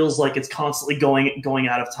almost feels like it's constantly going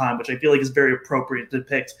out of time, which I feel like is very appropriate to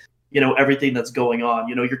depict, everything that's going on.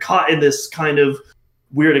 You're caught in this kind of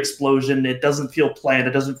weird explosion. It doesn't feel planned.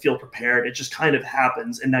 It doesn't feel prepared. It just kind of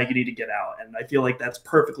happens, and now you need to get out. And I feel like that's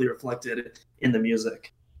perfectly reflected in the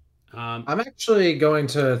music. I'm actually going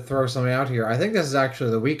to throw something out here. I think this is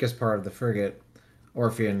actually the weakest part of the Frigate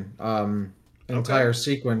Orpheon entire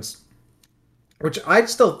sequence, which I'd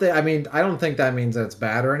still think. I mean, I don't think that means that it's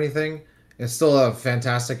bad or anything. It's still a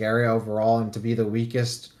fantastic area overall, and to be the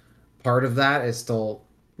weakest part of that is still,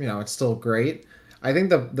 it's still great. I think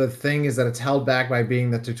the thing is that it's held back by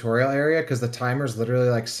being the tutorial area, because the timer's literally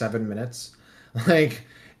like 7 minutes. Like,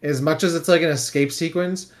 as much as it's like an escape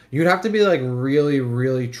sequence, you'd have to be like really,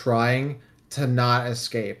 really trying to not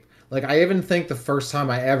escape. Like, I even think the first time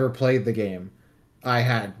I ever played the game, I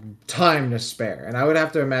had time to spare. And I would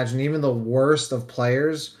have to imagine even the worst of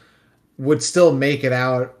players would still make it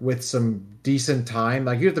out with some decent time.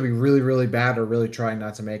 Like, you have to be really, really bad or really trying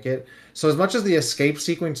not to make it. So as much as the escape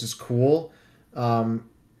sequence is cool,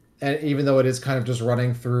 and even though it is kind of just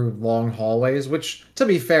running through long hallways, which to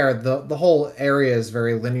be fair, the whole area is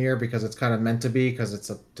very linear because it's kind of meant to be because it's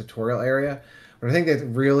a tutorial area. But I think that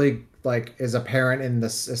really like is apparent in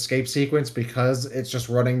this escape sequence because it's just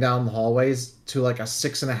running down the hallways to like a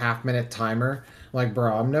 6.5 minute timer. Like,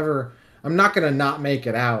 bro, I'm not gonna not make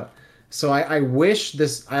it out. So I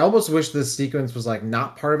almost wish this sequence was like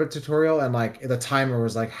not part of a tutorial and like the timer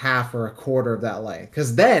was like half or a quarter of that length.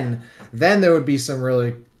 Because then there would be some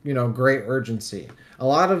really, great urgency. A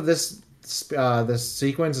lot of this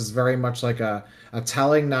sequence is very much like a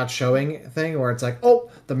telling, not showing thing where it's like,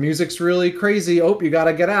 oh, the music's really crazy. Oh, you got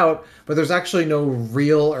to get out. But there's actually no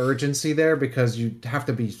real urgency there because you have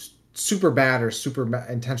to be super bad or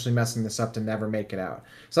intentionally messing this up to never make it out.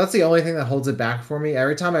 So that's the only thing that holds it back for me.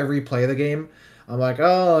 Every time I replay the game, I'm like,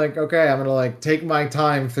 oh, like, okay, I'm going to like take my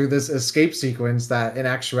time through this escape sequence that in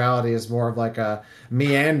actuality is more of like a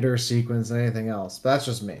meander sequence than anything else. But that's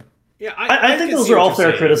just me. Yeah, I think those are all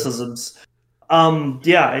fair criticisms.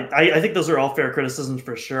 Yeah, I think those are all fair criticisms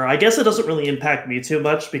for sure. I guess it doesn't really impact me too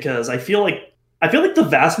much because I feel like the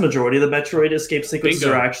vast majority of the Metroid escape sequences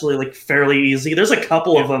are actually like fairly easy. There's a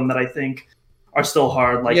couple of them that I think are still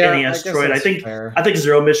hard, like NES Troid. I think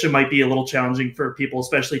Zero Mission might be a little challenging for people,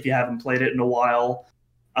 especially if you haven't played it in a while.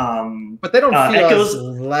 But they don't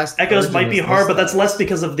feel Echoes might be hard, but that's less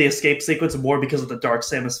because of the escape sequence and more because of the Dark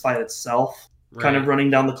Samus fight itself, kind of running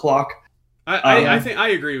down the clock. I think I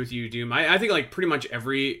agree with you, Doom. I think like pretty much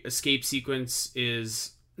every escape sequence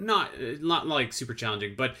is not like super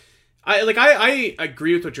challenging, but I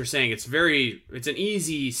agree with what you're saying. It's an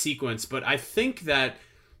easy sequence, but I think that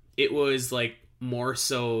it was like more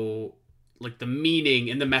so like the meaning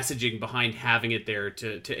and the messaging behind having it there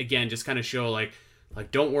to again just kind of show like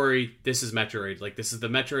don't worry, this is Metroid. Like this is the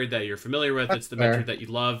Metroid that you're familiar with. It's the Metroid that you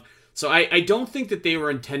love. So I don't think that they were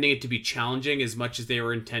intending it to be challenging as much as they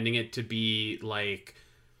were intending it to be like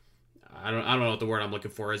I don't know what the word I'm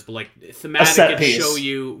looking for is, but like thematic and show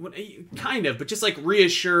you kind of, but just like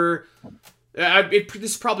reassure. This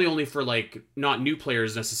is probably only for like not new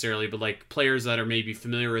players necessarily, but like players that are maybe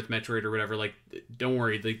familiar with Metroid or whatever. Like, don't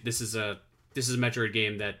worry, like this is a Metroid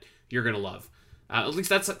game that you're gonna love. At least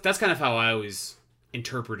that's kind of how I always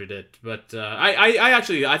interpreted it. But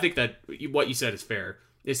I think that what you said is fair.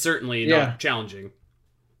 It's certainly not challenging.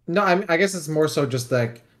 No, I guess it's more so just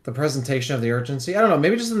like the presentation of the urgency. I don't know.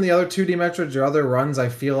 Maybe just in the other 2D Metroids or other runs, I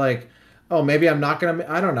feel like, oh, maybe I'm not going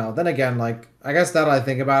to... I don't know. Then again, like, I guess that I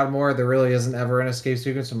think about it more. There really isn't ever an escape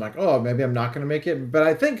sequence. I'm like, oh, maybe I'm not going to make it. But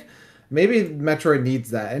I think maybe Metroid needs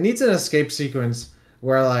that. It needs an escape sequence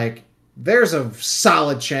where, like, there's a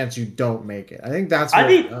solid chance you don't make it. I think that's what...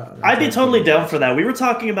 I'd be totally down for that. We were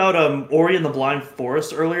talking about Ori and the Blind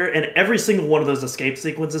Forest earlier, and every single one of those escape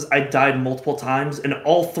sequences, I died multiple times, and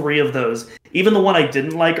all three of those, even the one I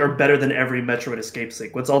didn't like, are better than every Metroid escape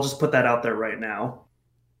sequence. I'll just put that out there right now.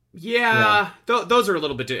 Yeah. Those are a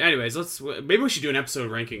little bit... Anyways, maybe we should do an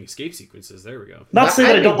episode ranking escape sequences. There we go. Not saying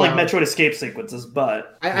that I don't like Metroid escape sequences,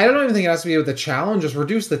 but... I don't even think it has to be with the challenge. Just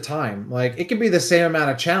reduce the time. Like, it could be the same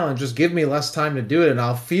amount of challenge. Just give me less time to do it, and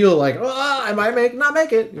I'll feel like, oh, I might not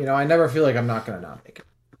make it. I never feel like I'm not going to not make it.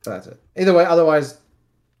 So that's it. Either way, otherwise,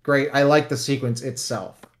 great. I like the sequence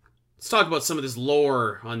itself. Let's talk about some of this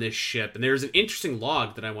lore on this ship. And there's an interesting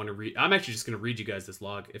log that I want to read. I'm actually just going to read you guys this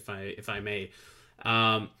log, if I may.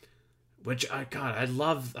 Which I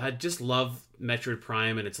just love Metroid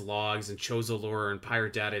Prime and its logs and Chozo lore and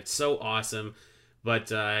pirate data. It's so awesome. But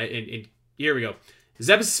here we go.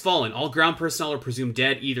 Zebes has fallen. All ground personnel are presumed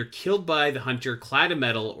dead, either killed by the Hunter, clad in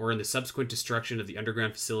metal, or in the subsequent destruction of the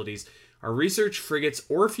underground facilities. Our research frigates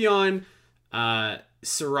Orpheon,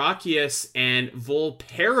 Syracuse, and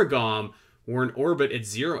Volparagom were in orbit at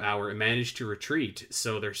 0 hour and managed to retreat.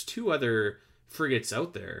 So there's 2 other frigates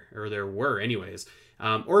out there, or there were anyways.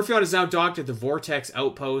 Orpheon is now docked at the Vortex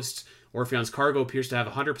Outpost. Orpheon's cargo appears to have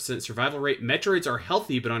a 100% survival rate. Metroids are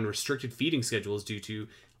healthy but on restricted feeding schedules due to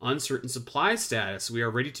uncertain supply status. We are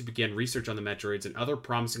ready to begin research on the Metroids and other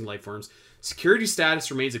promising life forms. Security status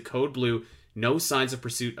remains a code blue. No signs of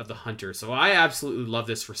pursuit of the Hunter. So I absolutely love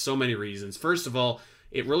this for so many reasons. First of all,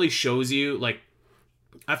 it really shows you, like...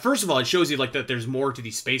 it shows you, like, that there's more to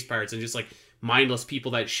these space pirates than just, like, mindless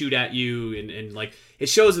people that shoot at you, and like it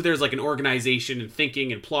shows that there's like an organization and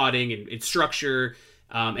thinking and plotting and structure,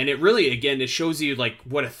 and it really, again, it shows you like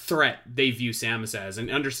what a threat they view Samus as,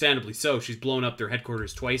 and understandably so. She's blown up their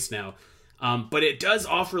headquarters twice now, but it does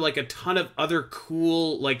offer like a ton of other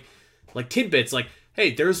cool like tidbits, like,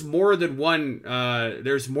 hey, there's more than one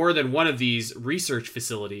of these research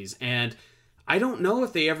facilities, and I don't know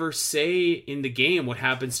if they ever say in the game what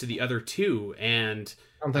happens to the other 2, and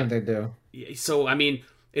I don't think they do. So, I mean,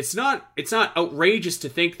 it's not outrageous to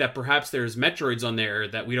think that perhaps there's Metroids on there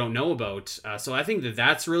that we don't know about. So I think that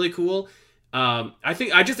that's really cool. I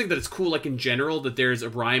just think that it's cool, like in general, that there's a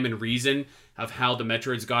rhyme and reason of how the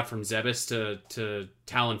Metroids got from Zebes to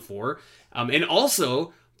Talon 4. And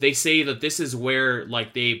also they say that this is where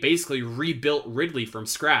like they basically rebuilt Ridley from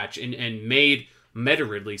scratch and made Meta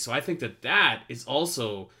Ridley. So I think that is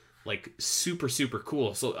also like super, super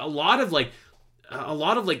cool. So a lot of like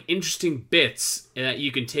interesting bits that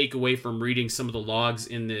you can take away from reading some of the logs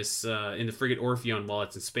in this in the frigate Orpheon while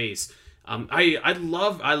it's in space. I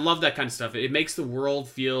love that kind of stuff. It makes the world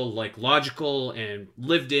feel like logical and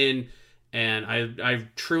lived in, and I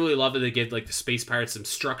truly love that they give like the space pirates some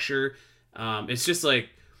structure. It's just like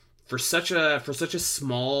for such a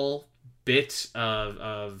small bit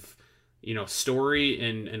of story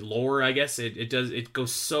and lore, I guess it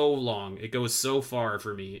goes so long. It goes so far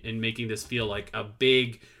for me in making this feel like a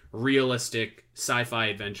big, realistic sci-fi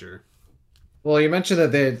adventure. Well, you mentioned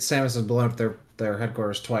that Samus has blown up their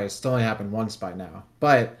headquarters twice. It's only happened once by now.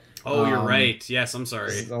 But you're right. Yes, I'm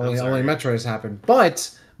sorry. Only Metroid has happened.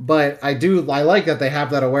 But I like that they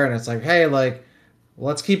have that awareness. Like, hey, like,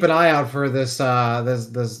 let's keep an eye out for this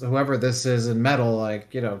whoever this is in metal,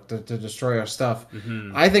 like, to destroy our stuff.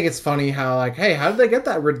 Mm-hmm. I think it's funny how, like, hey, how did they get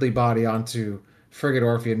that Ridley body onto Frigate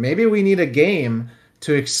Orpheon? Maybe we need a game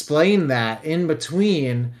to explain that in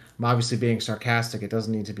between. I'm obviously being sarcastic. It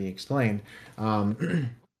doesn't need to be explained.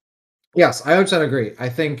 Yes, I 100% agree. I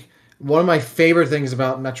think one of my favorite things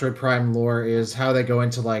about Metroid Prime lore is how they go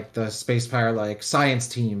into like the space pirate like science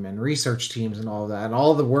team and research teams and all of that and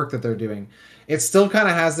all of the work that they're doing. It still kind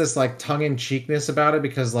of has this like tongue-in-cheekness about it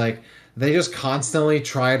because like they just constantly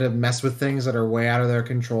try to mess with things that are way out of their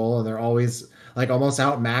control and they're always like almost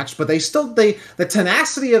outmatched. But the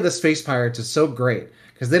tenacity of the space pirates is so great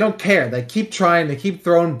because they don't care. They keep trying. They keep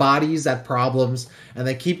throwing bodies at problems, and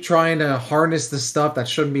they keep trying to harness the stuff that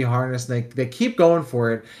shouldn't be harnessed. They keep going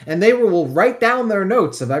for it, and they will write down their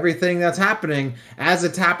notes of everything that's happening as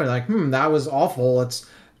it's happening. Like, that was awful. Let's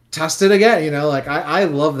test it again. Like I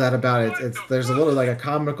love that about it. There's a little like a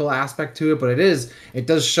comical aspect to it, but it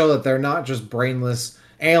does show that they're not just brainless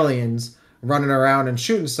aliens running around and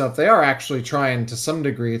shooting stuff. They are actually trying to some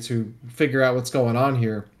degree to figure out what's going on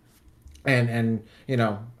here. And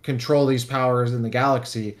control these powers in the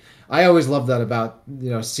galaxy. I always love that about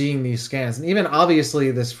seeing these scans, and even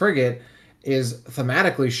obviously this frigate is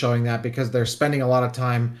thematically showing that because they're spending a lot of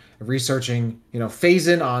time researching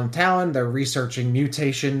Phazon on Talon. They're researching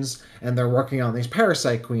mutations and they're working on these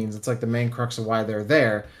parasite queens. It's like the main crux of why they're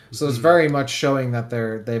there. So it's very much showing that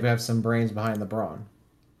they have some brains behind the brawn.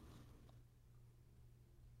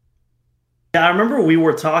 Yeah, I remember we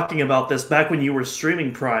were talking about this back when you were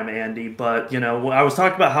streaming Prime, Andy, but, I was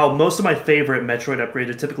talking about how most of my favorite Metroid upgrades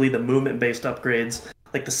are typically the movement-based upgrades,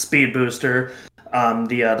 like the speed booster,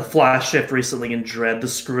 the flash shift recently in Dread, the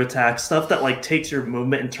screw attack, stuff that, like, takes your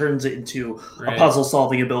movement and turns it into a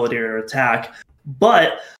puzzle-solving ability or attack.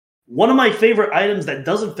 But one of my favorite items that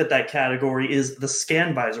doesn't fit that category is the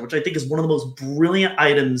Scan Visor, which I think is one of the most brilliant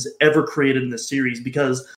items ever created in the series,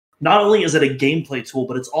 because not only is it a gameplay tool,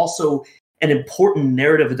 but it's also an important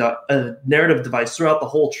narrative device throughout the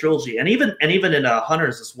whole trilogy, and even in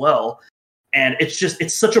Hunters as well. And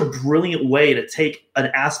it's such a brilliant way to take an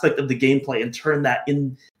aspect of the gameplay and turn that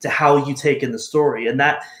into how you take in the story. And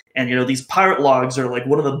these pirate logs are like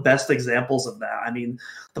one of the best examples of that. I mean,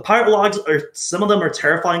 the pirate logs some of them are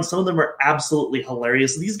terrifying, some of them are absolutely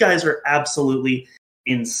hilarious. These guys are absolutely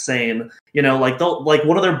insane. Like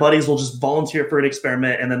one of their buddies will just volunteer for an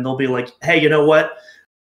experiment, and then they'll be like, "Hey, you know what?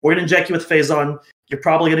 We're going to inject you with Phazon. You're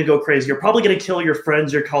probably going to go crazy. You're probably going to kill your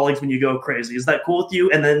friends, your colleagues when you go crazy. Is that cool with you?"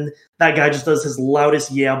 And then that guy just does his loudest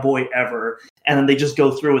yeah boy ever. And then they just go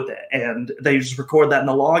through with it. And they just record that in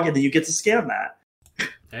the log, and then you get to scan that.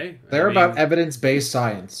 Hey, they're about evidence-based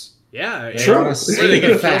science. Yeah. Sure. Are they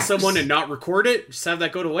going to kill someone and not record it? Just have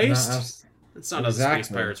that go to waste? That's not exactly. how the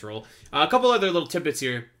Space Pirates roll. A couple other little tidbits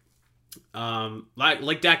here.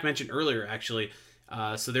 Like Dak mentioned earlier, actually.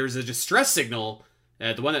 So there's a distress signal,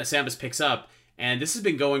 the one that Samus picks up, and this has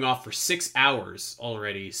been going off for 6 hours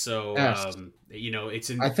already. So, yes.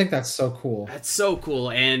 I think that's so cool. That's so cool.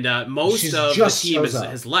 And most of the team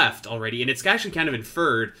has left already. And it's actually kind of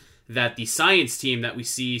inferred that the science team that we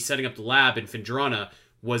see setting up the lab in Phendrana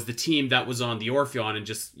was the team that was on the Orpheon and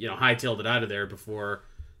just, hightailed it out of there before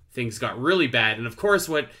things got really bad. And of course,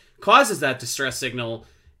 what causes that distress signal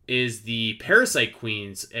is the Parasite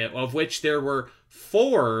Queens, of which there were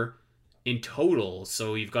 4 in total.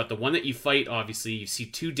 So you've got the one that you fight, obviously. You see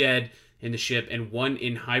 2 dead in the ship and 1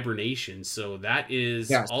 in hibernation. So that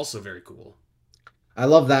is also very cool. I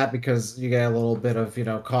love that because you get a little bit of,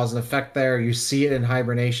 cause and effect there. You see it in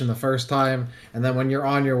hibernation the first time, and then when you're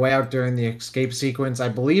on your way out during the escape sequence, I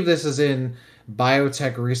believe this is in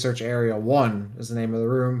Biotech Research Area 1 is the name of the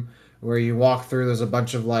room, where you walk through. There's a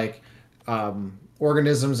bunch of like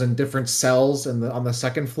organisms and different cells on the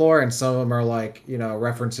second floor, and some of them are like,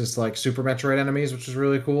 references to like Super Metroid enemies, which is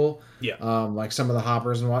really cool. Yeah. Like some of the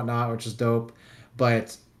hoppers and whatnot, which is dope.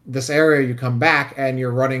 But this area, you come back and you're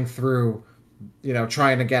running through,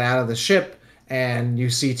 trying to get out of the ship, and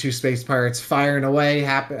you see two space pirates firing away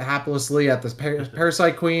haplessly at this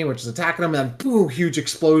parasite queen, which is attacking them, and then boom, huge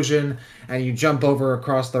explosion, and you jump over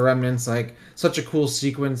across the remnants. Like, such a cool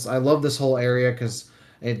sequence. I love this whole area because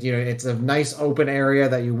it's a nice open area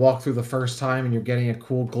that you walk through the first time, and you're getting a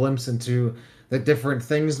cool glimpse into the different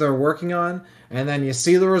things they're working on, and then you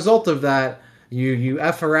see the result of that. You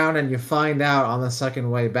F around and you find out on the second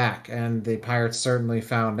way back, and the pirates certainly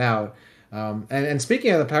found out. And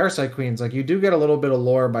speaking of the parasite queens, like, you do get a little bit of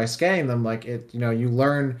lore by scanning them. Like, you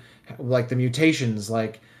learn like the mutations they're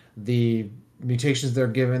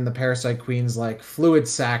given. The parasite queens, like, fluid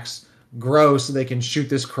sacs grow so they can shoot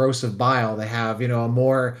this corrosive bile. They have, a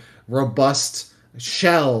more robust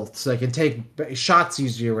shell so they can take shots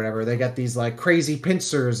easier or whatever. They got these like crazy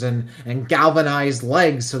pincers and galvanized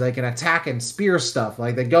legs so they can attack and spear stuff.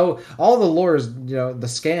 Like, they go, all the lores, the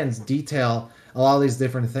scans detail a lot of these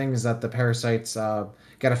different things that the parasites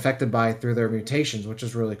get affected by through their mutations, which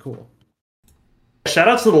is really cool. Shout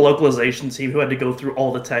out to the localization team who had to go through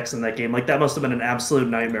all the text in that game. Like, that must have been an absolute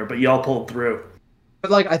nightmare, but y'all pulled through.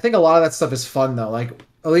 But like, I think a lot of that stuff is fun though. Like,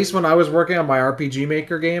 at least when I was working on my RPG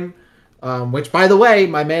Maker game, which, by the way,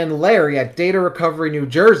 my man Larry at Data Recovery New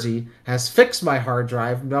Jersey has fixed my hard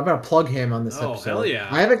drive. I'm gonna plug him on this episode. Oh, hell yeah!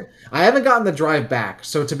 I haven't gotten the drive back.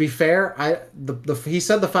 So to be fair, he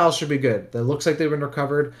said the files should be good. It looks like they've been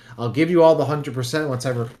recovered. I'll give you all the 100% once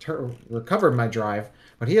I've recovered my drive.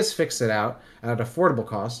 But he has fixed it out at an affordable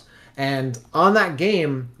cost. And on that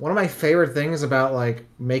game, one of my favorite things about like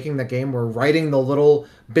making the game were writing the little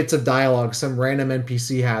bits of dialogue some random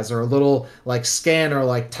NPC has, or a little like scan or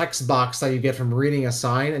like text box that you get from reading a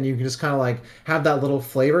sign, and you can just kind of like have that little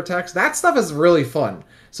flavor text. That stuff is really fun.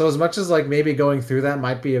 So as much as like maybe going through that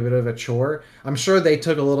might be a bit of a chore, I'm sure they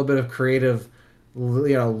took a little bit of creative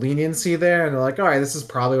leniency there, and they're like, all right, this is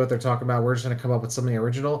probably what they're talking about. We're just going to come up with something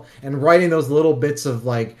original, and writing those little bits of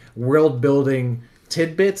like world building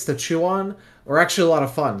tidbits to chew on are actually a lot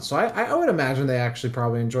of fun. So I would imagine they actually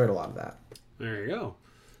probably enjoyed a lot of that. There you go.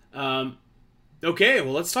 Okay,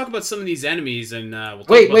 well, let's talk about some of these enemies, and we'll talk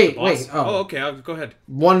wait. the boss. Oh, okay, go ahead.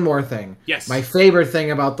 One more thing. Yes. My favorite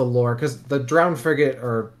thing about the lore, because the drowned frigate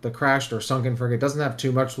or the crashed or sunken frigate doesn't have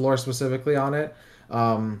too much lore specifically on it,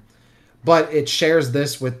 but it shares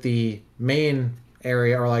this with the main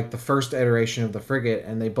area, or like the first iteration of the frigate,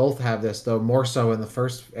 and they both have this, though more so in the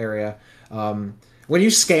first area. When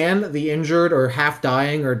you scan the injured or half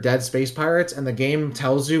dying or dead space pirates and the game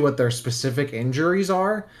tells you what their specific injuries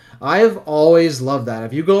are, I've always loved that.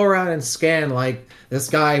 If you go around and scan like this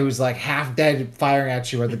guy who's like half dead firing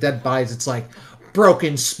at you, or the dead bodies, it's like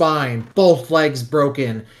broken spine, both legs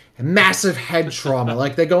broken, massive head trauma.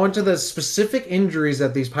 Like, they go into the specific injuries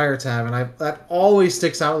that these pirates have, and that always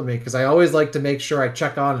sticks out with me because I always like to make sure I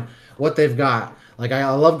check on what they've got. Like, I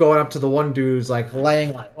love going up to the one dude who's like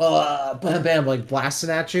laying like, bam, bam, like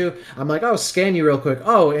blasting at you. I'm like, oh, scan you real quick.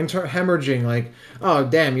 Oh, hemorrhaging. Like, oh,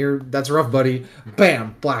 damn, that's rough, buddy.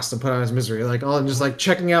 Bam, blast him, put out his misery. Like, oh, and just like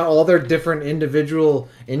checking out all their different individual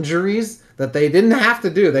injuries that they didn't have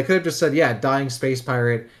to do. They could have just said, yeah, dying space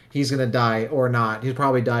pirate, he's gonna die or not. He'll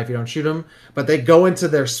probably die if you don't shoot him. But they go into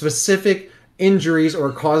their specific injuries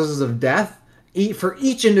or causes of death for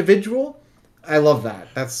each individual. I love that.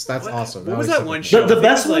 That's awesome. What was that one show? The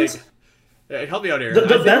best ones. Help me out here. I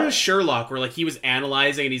think it was Sherlock, where like he was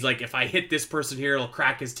analyzing, and he's like, if I hit this person here, it'll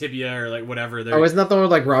crack his tibia or like whatever. Isn't that the one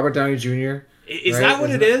with like Robert Downey Jr.? Is that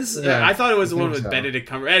what it is? Yeah, I thought it was the one with Benedict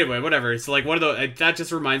Cumberbatch. Anyway, whatever. It's like one of those. That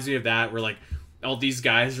just reminds me of that, where like all these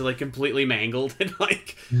guys are like completely mangled, and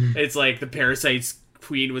like it's like the parasites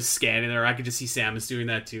queen was scanning there. I could just see Samus doing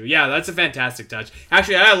that too. Yeah, that's a fantastic touch.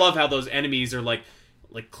 Actually, I love how those enemies are like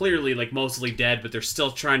clearly like mostly dead, but they're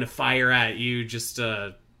still trying to fire at you, just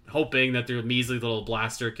hoping that their measly little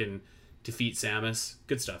blaster can defeat Samus.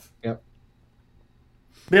 Good stuff. Yep.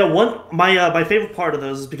 Yeah, my favorite part of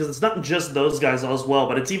those is because it's not just those guys as well,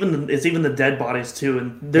 but it's even the dead bodies too,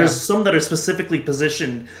 and there's some that are specifically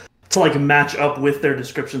positioned to like match up with their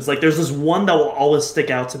descriptions. Like, there's this one that will always stick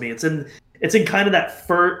out to me. It's in kind of that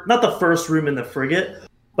not the first room in the frigate,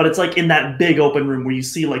 but it's like in that big open room where you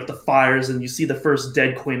see like the fires and you see the first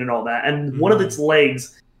dead queen and all that. And one of its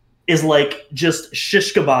legs is like just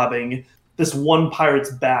shish kebabbing this one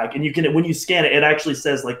pirate's back, and you can, when you scan it, it actually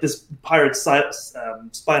says like this pirate's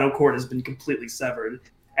spinal cord has been completely severed,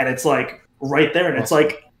 and it's like right there, and it's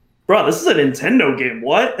like, bro, this is a Nintendo game.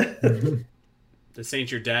 What? This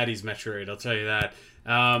ain't your daddy's Metroid, I'll tell you that.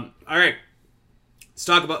 All right. Let's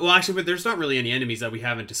talk about... Well, actually, but there's not really any enemies that we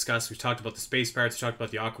haven't discussed. We've talked about the Space Pirates. We've talked about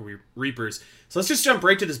the Aqua Reapers. So let's just jump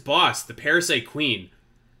right to this boss, the Parasite Queen.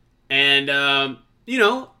 And, you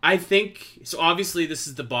know, I think... So obviously, this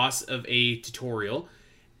is the boss of a tutorial.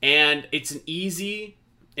 And it's an easy,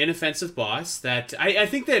 inoffensive boss that... I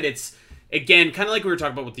think that it's... Again, kind of like we were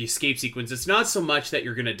talking about with the escape sequence. It's not so much that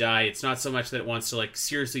you're going to die. It's not so much that it wants to, like,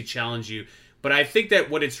 seriously challenge you. But I think that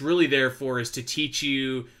what it's really there for is to teach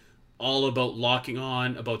you all about locking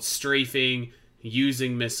on, about strafing,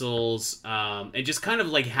 using missiles, and just kind of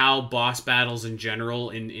like how boss battles in general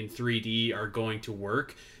in 3D are going to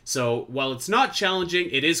work. So while it's not challenging,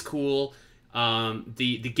 it is cool.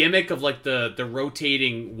 The gimmick of like the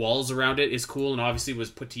rotating walls around it is cool, and obviously was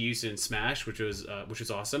put to use in Smash, which was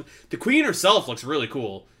awesome. The Queen herself looks really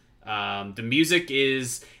cool. The music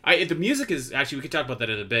is actually, we could talk about that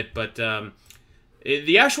in a bit, but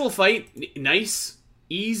the actual fight, nice,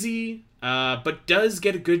 easy, but does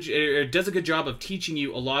a good job of teaching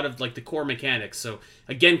you a lot of like the core mechanics. So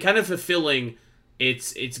again, kind of fulfilling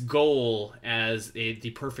its goal as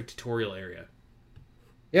the perfect tutorial area.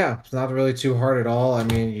 Yeah, it's not really too hard at all. I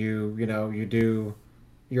mean, you do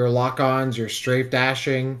your lock-ons, your strafe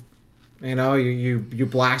dashing, you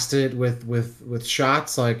blast it with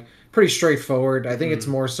shots, like pretty straightforward. I think it's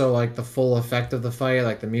more so like the full effect of the fight.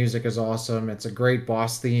 Like the music is awesome. It's a great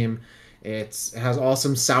boss theme. It has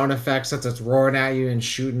awesome sound effects as it's roaring at you and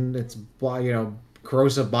shooting its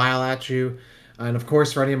corrosive bile at you. And of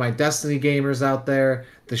course, for any of my Destiny gamers out there,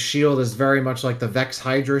 the shield is very much like the Vex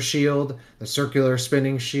Hydra shield, the circular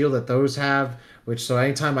spinning shield that those have. So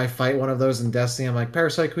anytime I fight one of those in Destiny, I'm like,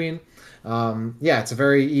 Parasite Queen. It's a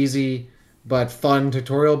very easy but fun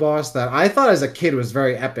tutorial boss that I thought as a kid was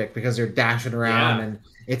very epic because you're dashing around and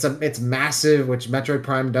it's massive, which Metroid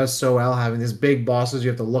Prime does so well, having these big bosses you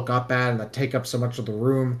have to look up at and that take up so much of the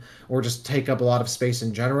room or just take up a lot of space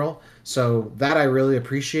in general. So that I really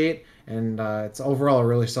appreciate. And it's overall a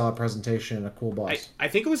really solid presentation and a cool boss. I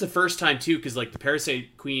think it was the first time too, because like the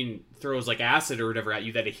Parasite Queen throws like acid or whatever at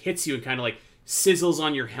you, that it hits you and kind of like sizzles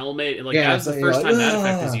on your helmet. And like that was the first time that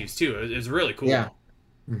effect was used too. It was really cool. Yeah.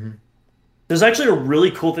 Mm-hmm. There's actually a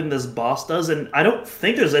really cool thing this boss does, and I don't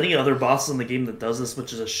think there's any other bosses in the game that does this,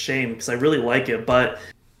 which is a shame because I really like it. But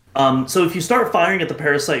so if you start firing at the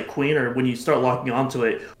Parasite Queen, or when you start locking onto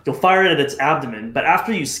it, you'll fire it at its abdomen. But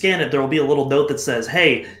after you scan it, there will be a little note that says,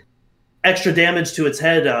 "Hey, extra damage to its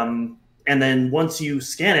head." And then once you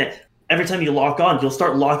scan it, every time you lock on, you'll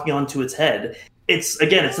start locking onto its head. It's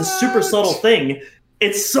a super subtle thing.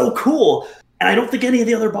 It's so cool, and I don't think any of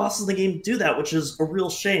the other bosses in the game do that, which is a real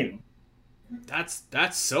shame. That's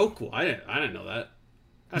so cool. I didn't know that.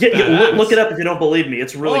 Look it up if you don't believe me.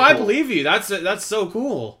 It's really cool. I believe you. That's so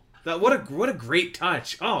cool. What a great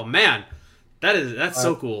touch. Oh man, that's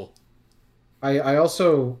so cool. I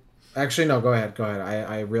also actually no. Go ahead.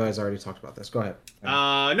 I realize I already talked about this. Go ahead.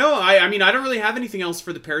 No. I mean I don't really have anything else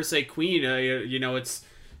for the Parasite Queen. It's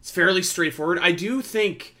fairly straightforward. I do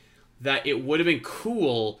think that it would have been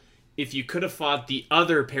cool if you could have fought the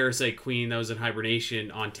other Parasite Queen that was in hibernation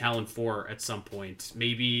on Talon 4 at some point.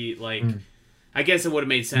 Maybe, like, I guess it would have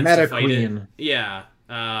made sense to fight it. Yeah.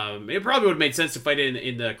 It probably would have made sense to fight it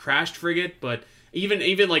in the crashed frigate, but even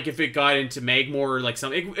like, if it got into Magmor or, like,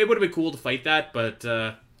 something, it would have been cool to fight that, but,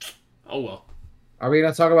 oh well. Are we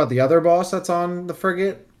going to talk about the other boss that's on the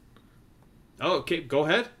frigate? Oh, okay, go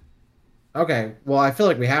ahead. Okay, well, I feel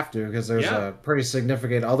like we have to, because there's a pretty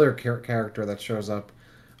significant other character that shows up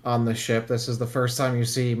on the ship. This is the first time you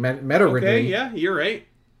see Meta Ridley. Okay, yeah, you're right.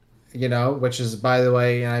 Which is, by the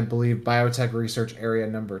way, I believe Biotech Research Area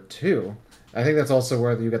number 2. I think that's also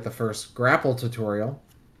where you get the first grapple tutorial.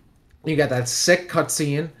 You get that sick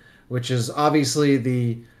cutscene, which is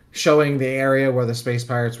obviously showing the area where the Space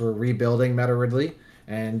Pirates were rebuilding Meta Ridley.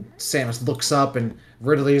 And Samus looks up and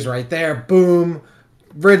Ridley's right there. Boom!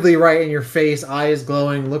 Ridley right in your face, eyes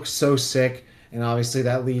glowing, looks so sick. And obviously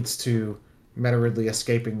that leads to Meta Ridley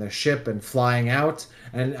escaping the ship and flying out.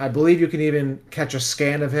 And I believe you can even catch a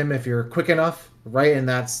scan of him if you're quick enough, right in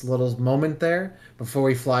that little moment there before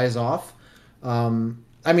he flies off.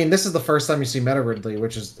 I mean, this is the first time you see Meta Ridley,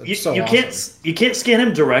 which is so awesome. You can't scan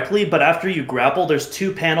him directly, but after you grapple, there's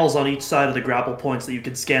 2 panels on each side of the grapple points that you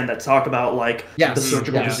can scan that talk about the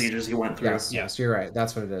surgical procedures he went through. Yes, you're right.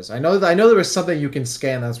 That's what it is. I know there was something you can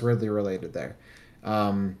scan that's Ridley related there.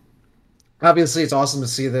 Obviously, it's awesome to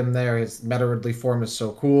see them there. His Meta Ridley form is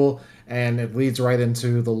so cool, and it leads right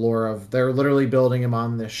into the lore of they're literally building him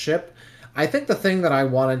on this ship. I think the thing that I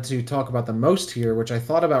wanted to talk about the most here, which I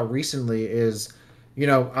thought about recently, is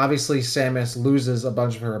obviously Samus loses a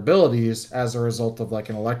bunch of her abilities as a result of like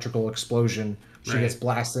an electrical explosion. She Right. gets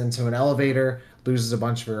blasted into an elevator, loses a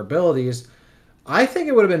bunch of her abilities. I think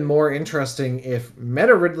it would have been more interesting if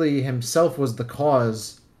Meta Ridley himself was the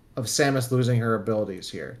cause of Samus losing her abilities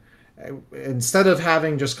here. Instead of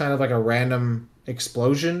having just kind of like a random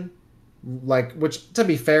explosion, like, which to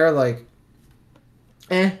be fair, like,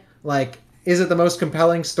 like, is it the most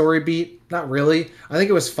compelling story beat? Not really. I think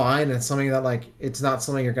it was fine. And it's something that like it's not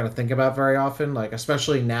something you're going to think about very often. Like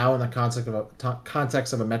especially now in the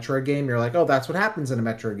context of a Metroid game, you're like, oh, that's what happens in a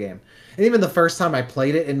Metroid game. And even the first time I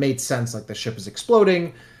played it, it made sense. Like the ship is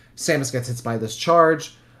exploding, Samus gets hit by this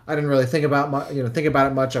charge. I didn't really think about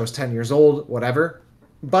it much. I was 10 years old, whatever.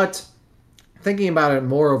 But thinking about it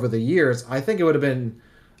more over the years, I think it would have been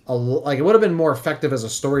it would have been more effective as a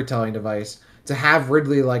storytelling device to have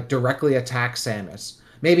Ridley like directly attack Samus.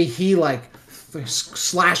 Maybe he like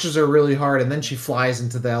slashes her really hard and then she flies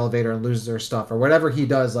into the elevator and loses her stuff or whatever he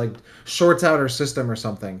does, like shorts out her system or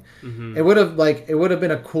something. Mm-hmm. It would have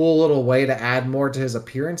been a cool little way to add more to his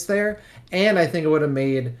appearance there, and I think it would have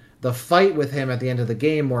made the fight with him at the end of the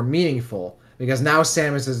game more meaningful because now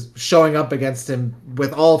Samus is showing up against him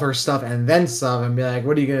with all of her stuff and then some, and be like,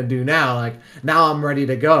 "What are you gonna do now? Like now I'm ready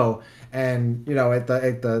to go." And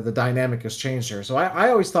the dynamic has changed here. So I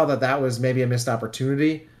always thought that was maybe a missed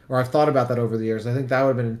opportunity, or I've thought about that over the years. I think that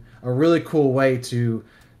would have been a really cool way to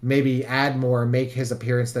maybe add more, make his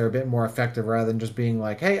appearance there a bit more effective, rather than just being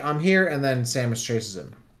like, "Hey, I'm here," and then Samus chases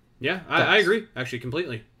him. Yeah, I agree actually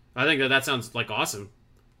completely. I think that sounds like awesome.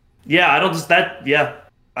 Yeah, I don't just that. Yeah,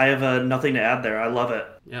 I have nothing to add there. I love it.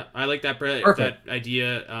 Yeah, I like that Perfect.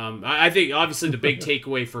 idea. I think obviously the big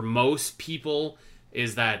takeaway for most people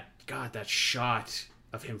is that God, that shot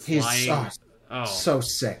of him He's flying. so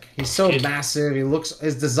sick. He's so massive.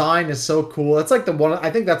 His design is so cool. It's like I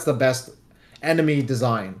think that's the best enemy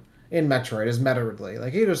design in Metroid is Meta Ridley.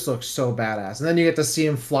 Like he just looks so badass. And then you get to see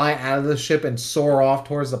him fly out of the ship and soar off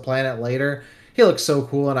towards the planet later. He looks so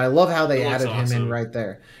cool, and I love how they added him in right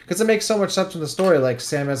there because it makes so much sense in the story. Like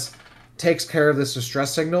Samus takes care of this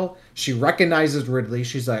distress signal. She recognizes Ridley.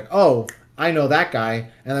 She's like, "Oh, I know that guy,"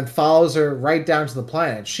 and then follows her right down to the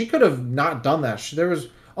planet. She could have not done that. There was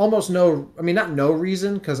almost not no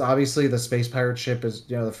reason, because obviously the space pirate ship is,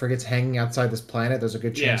 the frigate's hanging outside this planet. There's a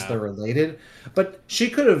good chance they're related. But she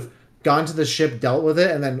could have gone to the ship, dealt with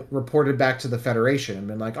it, and then reported back to the Federation and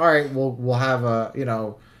been like, all right, we'll have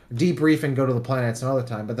a, debrief and go to the planet some other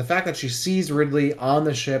time. But the fact that she sees Ridley on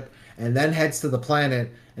the ship and then heads to the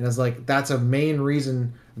planet and is like, that's a main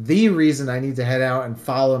reason, the reason I need to head out and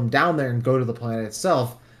follow him down there and go to the planet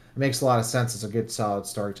itself, it makes a lot of sense. It's a good, solid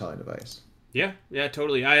storytelling device. Yeah,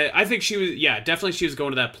 totally. I think she was, definitely she was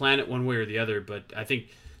going to that planet one way or the other, but I think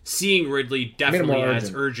seeing Ridley definitely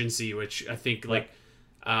adds urgency, which I think,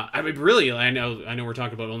 I mean, really, I know we're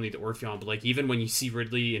talking about only the Orpheon, but, like, even when you see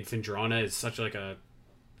Ridley in Phendrana, it's such, like,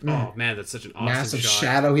 oh, man, that's such an awesome massive shot.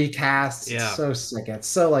 shadow he casts. Yeah. It's so sick. It's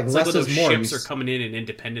so, like, it's less like is those more. ships are coming in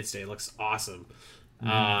Independence Day. It looks awesome.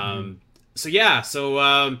 Mm-hmm.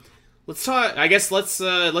 Let's talk. I guess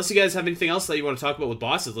unless you guys have anything else that you want to talk about with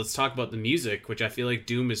bosses, let's talk about the music, which I feel like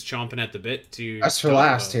Doom is chomping at the bit to. That's for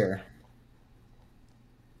last here.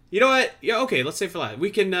 You know what? Yeah, okay. Let's say for last. We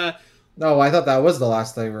can. No, I thought that was the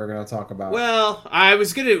last thing we were going to talk about. Well, I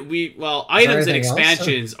was gonna. Items and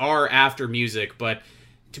expansions are after music, but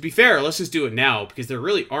to be fair, let's just do it now because there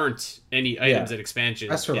really aren't any items and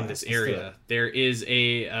expansions in this area. There is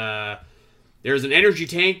there's an energy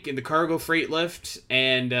tank in the cargo freight lift,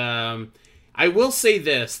 and I will say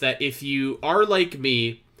this, that if you are like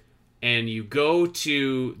me and you go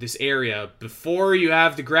to this area before you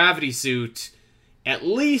have the gravity suit, at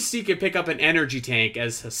least you can pick up an energy tank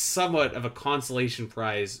as somewhat of a consolation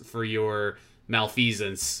prize for your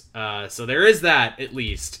malfeasance. So there is that, at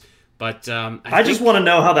least. But I just want to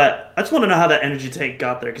know how that energy tank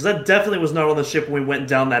got there, because that definitely was not on the ship when we went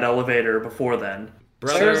down that elevator before then.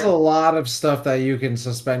 Brother. There's a lot of stuff that you can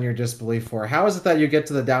suspend your disbelief for. How is it that you get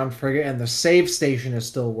to the down frigate and the save station is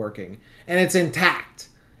still working and it's intact?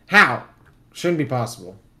 How? Shouldn't be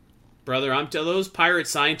possible. Brother, I'm to those pirate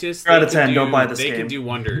scientists. Out of 10, don't buy this game. They can do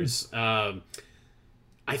wonders. I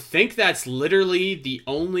think that's literally the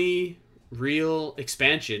only real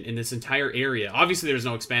expansion in this entire area. Obviously, there's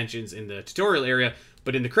no expansions in the tutorial area,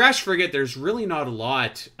 but in the crash frigate, there's really not a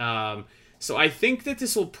lot. So I think that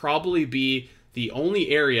this will probably be the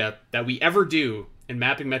only area that we ever do in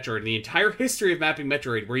Mapping Metroid, the entire history of Mapping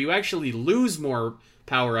Metroid, where you actually lose more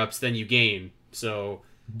power-ups than you gain. So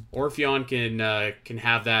Orpheon can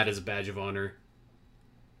have that as a badge of honor.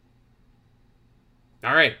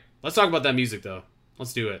 All right, let's talk about that music, though.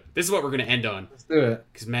 Let's do it. This is what we're going to end on. Let's do it.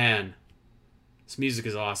 Because, man, this music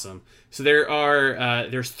is awesome. So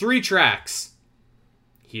there's 3 tracks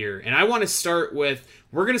here. And I want to start with...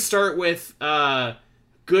 We're going to start with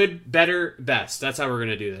good, better, best. That's how we're going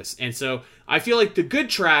to do this. And so I feel like the good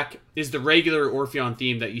track is the regular Orpheon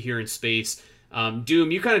theme that you hear in space. Doom,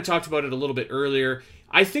 you kind of talked about it a little bit earlier.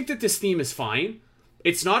 I think that this theme is fine.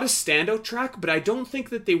 It's not a standout track, but I don't think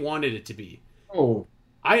that they wanted it to be. Oh,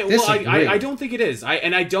 I don't think it is.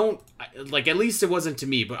 I don't like, at least it wasn't to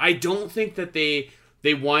me, but I don't think that they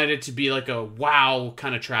wanted it to be like a wow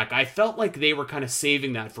kind of track. I felt like they were kind of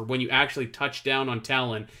saving that for when you actually touch down on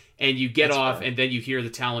Talon and you get off and then you hear the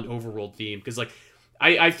Talon Overworld theme. Because like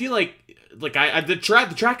I feel like the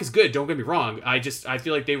track is good, don't get me wrong. I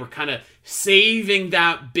feel like they were kind of saving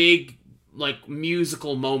that big like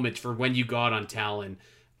musical moment for when you got on Talon.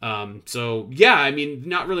 So yeah, I mean,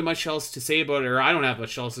 not really much else to say about it, or I don't have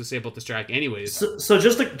much else to say about this track anyways. So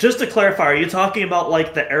just to clarify, are you talking about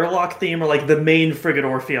like the airlock theme or like the main Frigate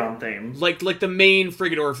Orpheon theme? Like the main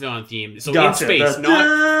Frigate Orpheon theme. So gotcha. In space, not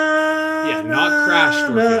Crashed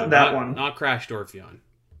Orpheon. That one. Not Crashed Orpheon.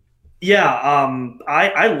 Yeah,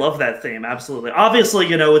 I love that theme, absolutely. Obviously,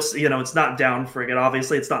 it's not Down Frigate.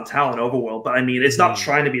 Obviously, it's not Talon Overworld. But I mean, it's not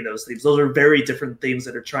trying to be those themes. Those are very different themes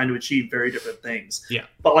that are trying to achieve very different things. Yeah.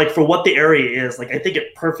 But like for what the area is, like I think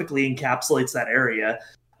it perfectly encapsulates that area.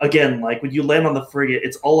 Again, like when you land on the frigate,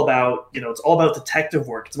 it's all about detective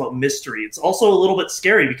work. It's about mystery. It's also a little bit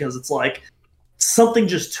scary because it's like something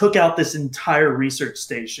just took out this entire research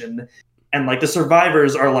station, and like the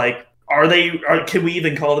survivors are like. Can we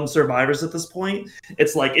even call them survivors at this point?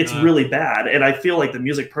 It's like, it's really bad. And I feel like the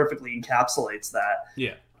music perfectly encapsulates that.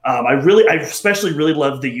 Yeah. I especially really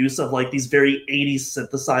love the use of like these very 80s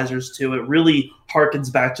synthesizers too. It really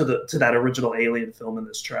harkens back to that original Alien film in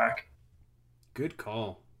this track. Good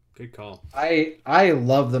call. I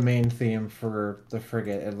love the main theme for the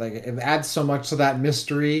frigate. It adds so much to that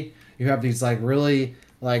mystery. You have these like really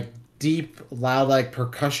like deep, loud like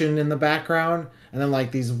percussion in the background. And then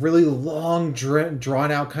like these really long,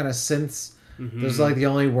 drawn out kind of synths. Mm-hmm. Those are like the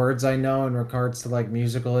only words I know in regards to like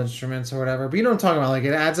musical instruments or whatever. But you know what I'm talking about? Like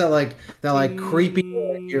it adds that creepy.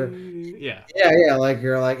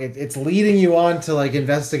 Like it's leading you on to like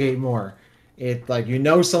investigate more. It like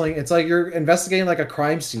something. It's like you're investigating like a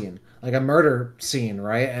crime scene, like a murder scene,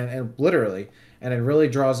 right? And literally, and it really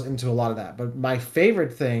draws into a lot of that. But my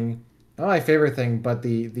favorite thing. Not my favorite thing, but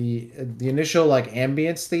the initial like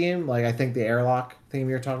ambience theme, like I think the airlock theme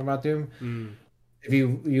you're talking about, Doom. If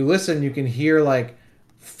you listen, you can hear like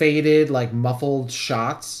faded, like muffled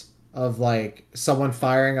shots of like someone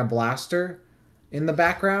firing a blaster in the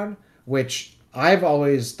background, which I've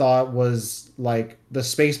always thought was like the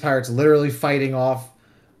space pirates literally fighting off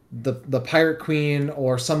the pirate queen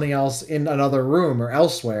or something else in another room or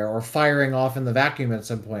elsewhere, or firing off in the vacuum at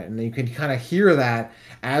some point. And you can kind of hear that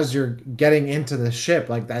as you're getting into the ship.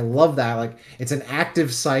 Like I love that. Like it's an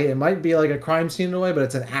active site. It might be like a crime scene in a way, but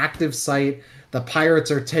it's an active site. The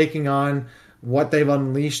pirates are taking on what they've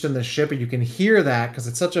unleashed in the ship, and you can hear that because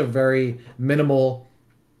it's such a very minimal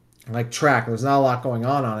like track. There's not a lot going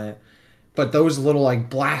on it, but those little like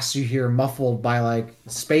blasts you hear muffled by like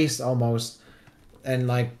space almost, and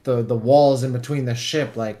like the walls in between the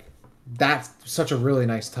ship, like that's such a really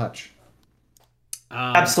nice touch.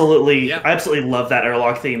 Absolutely. Yeah. I absolutely love that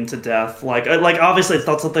airlock theme to death. Like obviously it's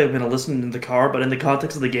not something I'm going to listen in the car, but in the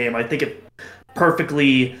context of the game, I think it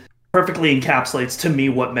perfectly encapsulates to me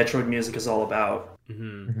what Metroid music is all about.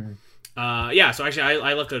 Mm-hmm. Yeah, so actually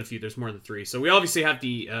I left out a few. There's more than 3. So we obviously have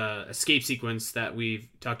the escape sequence that we've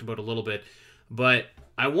talked about a little bit, but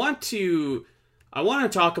I want to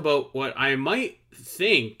talk about what I might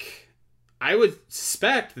think. I would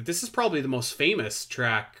suspect that this is probably the most famous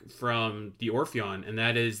track from the Orpheon, and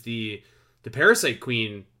that is the Parasite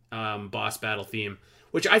Queen boss battle theme,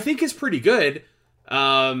 which I think is pretty good.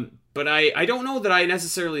 But I don't know that I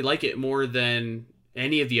necessarily like it more than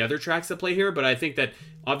any of the other tracks that play here. But I think that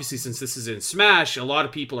obviously since this is in Smash, a lot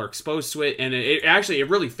of people are exposed to it, and it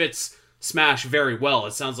really fits Smash very well.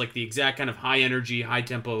 It sounds like the exact kind of high energy, high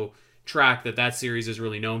tempo track that series is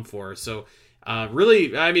really known for. So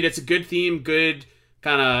really, I mean, it's a good theme, good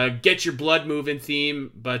kind of get your blood moving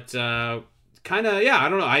theme, but kind of, yeah, I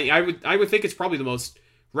don't know. I would think it's probably the most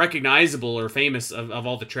recognizable or famous of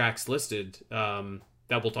all the tracks listed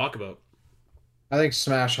that we'll talk about. I think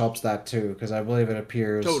Smash helps that too because I believe it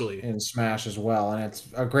appears Totally. in Smash as well, and it's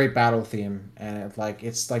a great battle theme, and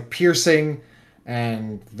it's like piercing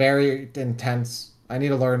and very intense. I need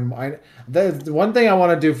to learn. The one thing I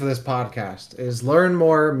want to do for this podcast is learn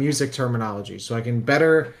more music terminology so I can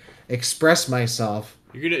better express myself.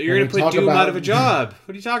 You're when gonna we put talk Doom about- out of a job.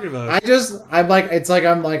 What are you talking about?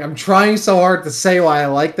 I'm trying so hard to say why I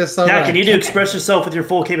like this so Yeah, much. can you do express yourself with your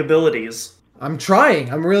full capabilities? I'm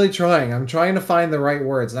trying. I'm really trying. I'm trying to find the right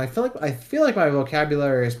words, and I feel like my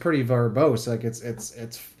vocabulary is pretty verbose. Like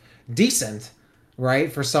it's decent,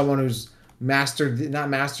 right, for someone who's not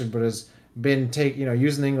mastered, but has been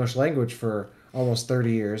using the English language for almost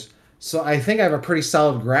 30 years. So I think I have a pretty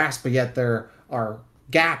solid grasp, but yet there are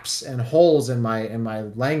gaps and holes in my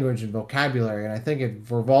language and vocabulary, and I think it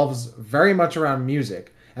revolves very much around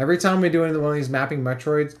music. Every time we do one of these mapping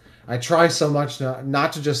Metroids, I try so much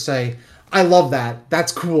not to just say, I love that.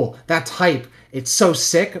 That's cool. That's hype. It's so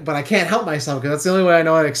sick, but I can't help myself because that's the only way I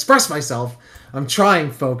know how to express myself. I'm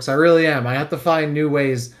trying, folks. I really am. I have to find new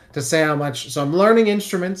ways to say how much. So I'm learning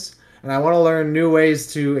instruments, and I want to learn new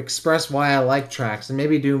ways to express why I like tracks. And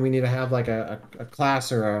maybe we need to have like a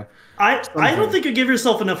class or a. I don't think you give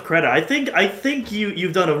yourself enough credit. I think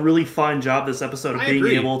you've done a really fine job this episode of I being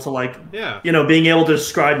agree. able to Yeah. being able to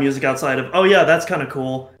describe music outside of, oh yeah, that's kind of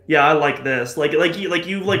cool. Yeah, I like this. You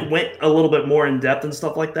went a little bit more in depth and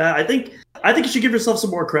stuff like that. I think you should give yourself some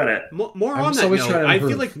more credit. More I'm on that always note, trying to I feel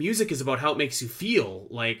improve. like music is about how it makes you feel.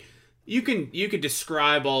 Like you can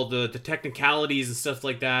describe all the technicalities and stuff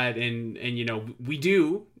like that, and we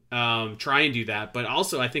do try and do that, but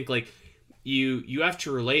also I think like you have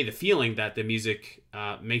to relay the feeling that the music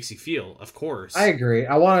makes you feel. Of course, I agree.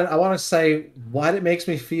 I want to say what it makes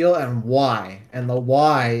me feel and why, and the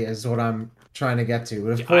why is what I'm trying to get to.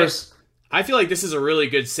 But of course, I feel like this is a really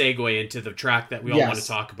good segue into the track that we all want to Yes.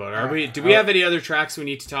 talk about. Do we have any other tracks we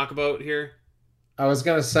need to talk about here? I was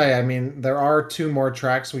gonna say. I mean, there are two more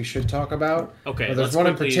tracks we should talk about. Okay, But there's let's one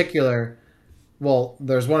in quickly- particular. Well,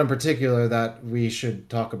 there's one in particular that we should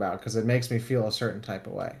talk about because it makes me feel a certain type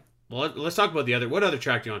of way. Well, let's talk about the other. What other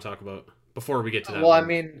track do you want to talk about before we get to that? Well, I one?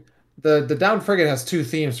 mean, the Down Frigate has two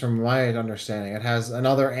themes from my understanding. It has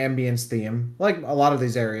another ambience theme, like a lot of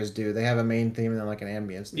these areas do. They have a main theme and then like an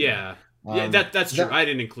ambience theme. yeah, yeah, that's true. I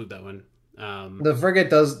didn't include that one.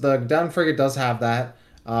 The Down Frigate does have that.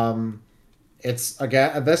 It's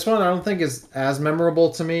again this one I don't think is as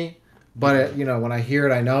memorable to me, but when I hear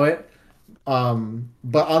it, I know it.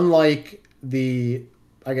 But unlike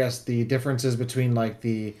I guess the differences between like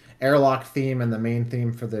the airlock theme and the main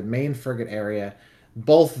theme for the main frigate area,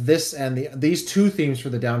 both this and these two themes for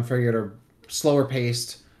the Down Frigate are slower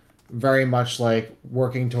paced, very much like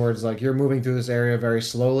working towards like you're moving through this area very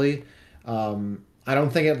slowly. I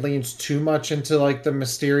don't think it leans too much into like the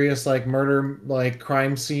mysterious like murder like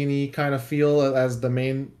crime scene-y kind of feel as the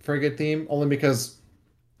main frigate theme, only because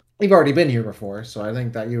you've already been here before, so I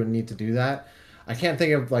think that you would need to do that. I can't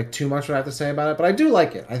think of like too much what I have to say about it, but I do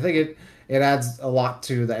like it. I think it adds a lot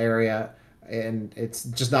to the area, and it's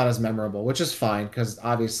just not as memorable, which is fine because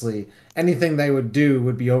obviously anything they would do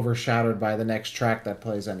would be overshadowed by the next track that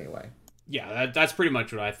plays anyway. Yeah, that's pretty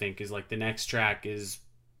much what I think is like the next track is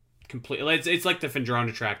complete. It's like the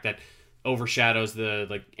Findrana track that overshadows the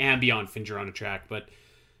like ambient Findrana track. But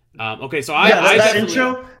okay, so I that definitely-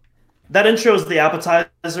 intro is the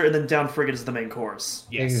appetizer, and then Down Frigate is the main course.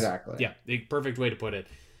 Yes. Exactly. Yeah, the perfect way to put it.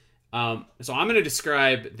 So I'm going to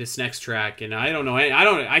describe this next track, and I don't know.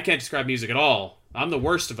 I can't describe music at all. I'm the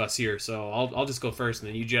worst of us here, so I'll just go first, and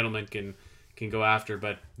then you gentlemen can go after.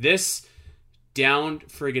 But this Downed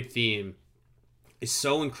Frigate theme is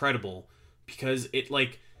so incredible because it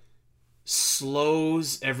like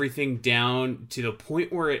slows everything down to the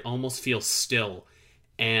point where it almost feels still.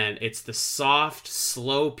 And it's the soft,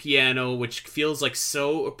 slow piano, which feels like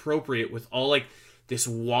so appropriate with all like this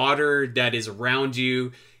water that is around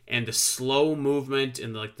you, and the slow movement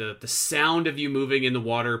and like the sound of you moving in the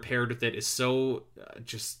water paired with it is so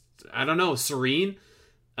just I don't know, serene.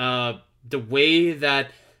 The way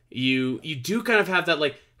that you do kind of have that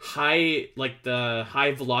like high, like the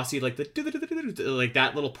high velocity, like the like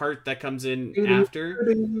that little part that comes in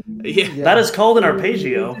after. Yeah. That is called an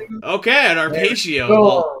arpeggio. Okay, an arpeggio. go.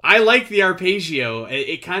 Well, I like the arpeggio.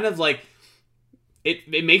 It kind of like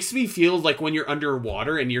it makes me feel like when you're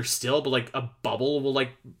underwater and you're still, but like a bubble will like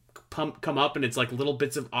come up and it's like little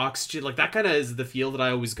bits of oxygen. Like that kind of is the feel that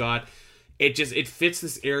I always got. It fits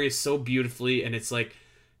this area so beautifully, and it's like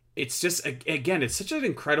it's just again, it's such an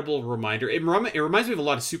incredible reminder. It reminds me of a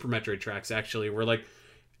lot of Super Metroid tracks actually, where like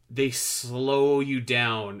they slow you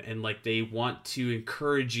down and like they want to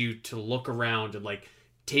encourage you to look around and like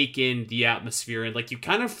take in the atmosphere, and like you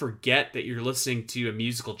kind of forget that you're listening to a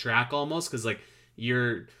musical track almost, because like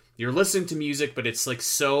you're listening to music, but it's like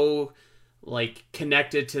so like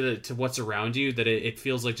connected to what's around you that it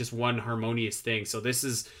feels like just one harmonious thing. So this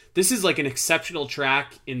is like an exceptional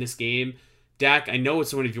track in this game. Dak, I know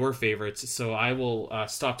it's one of your favorites, so I will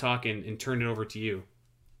stop talking and turn it over to you.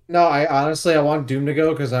 No, I honestly I want Doom to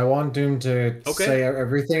go because I want Doom to Okay. say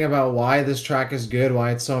everything about why this track is good,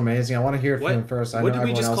 why it's so amazing. I want to hear it from him first. I What know did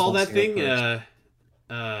we everyone just else call wants that to hear it thing?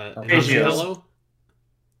 first. Arpeggios. Hello?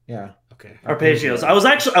 Yeah. Okay. Arpeggios. I was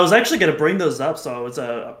actually going to bring those up, so I was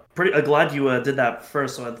glad you did that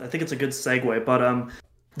first. So I think it's a good segue. But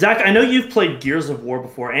Dak, I know you've played Gears of War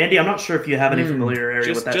before. Andy, I'm not sure if you have any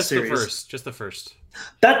familiarity with that series. Just the first.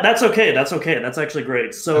 That's okay. That's okay. That's actually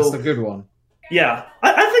great. So That's the good one. yeah,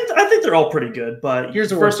 I think they're all pretty good, but Gears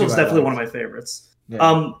the of War first one's 2 I definitely liked. one of my favorites.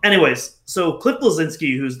 Yeah. Anyways, so Cliff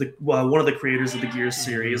Bleszinski, who's the one of the creators of the Gears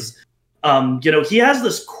series, he has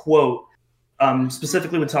this quote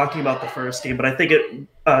specifically when talking about the first game, but I think it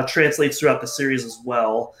translates throughout the series as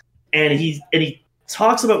well. And he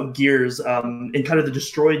talks about Gears in kind of the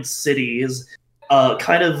destroyed cities,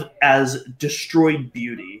 kind of as destroyed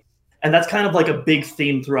beauty. And that's kind of like a big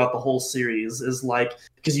theme throughout the whole series, is like,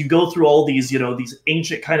 because you go through all these, these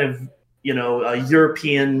ancient kind of,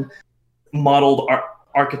 European modeled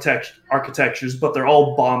architectures, but they're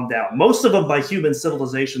all bombed out. Most of them by human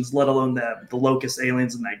civilizations, let alone the locust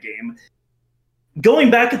aliens in that game. Going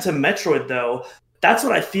back into Metroid, though, that's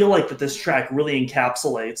what I feel like that this track really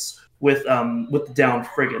encapsulates with the downed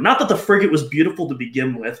frigate. Not that the frigate was beautiful to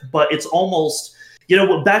begin with, but it's almost,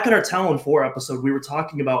 back in our Talon 4 episode, we were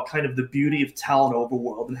talking about kind of the beauty of Talon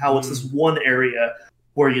Overworld and how it's this one area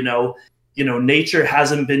where, nature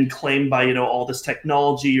hasn't been claimed by, all this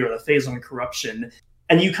technology or the Phazon corruption.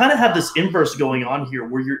 And you kind of have this inverse going on here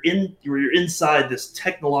where you're inside this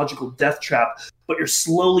technological death trap, but you're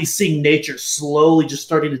slowly seeing nature slowly just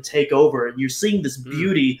starting to take over. And you're seeing this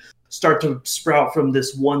beauty start to sprout from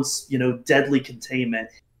this once, deadly containment.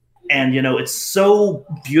 And, it's so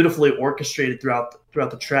beautifully orchestrated throughout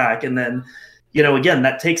the track. And then, again,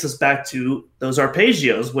 that takes us back to those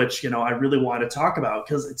arpeggios, which, I really want to talk about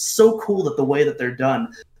because it's so cool that the way that they're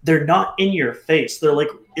done, they're not in your face. They're like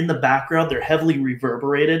in the background. They're heavily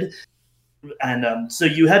reverberated. And so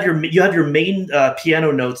you have your main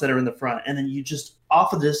piano notes that are in the front. And then you just,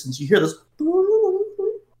 off of the distance, you hear this.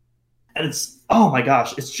 And it's, oh my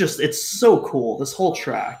gosh, it's so cool. This whole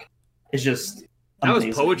track is just amazing. That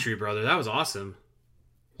was poetry, brother. That was awesome.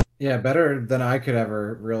 Yeah, better than I could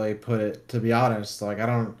ever really put it, to be honest. Like,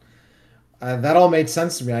 that all made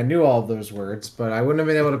sense to me. I knew all of those words, but I wouldn't have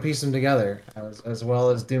been able to piece them together as well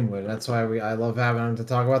as Doom would. That's why I love having him to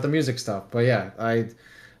talk about the music stuff. But yeah,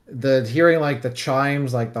 the hearing like the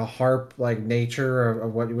chimes, like the harp, like nature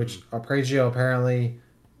of which arpeggio apparently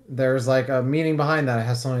there's like a meaning behind that. It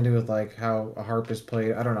has something to do with like how a harp is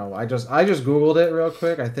played. I don't know. I just Googled it real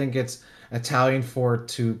quick. I think it's Italian for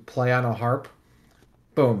to play on a harp.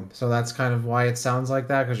 Boom. So that's kind of why it sounds like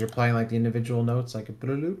that, because you're playing like the individual notes, like a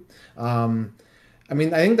I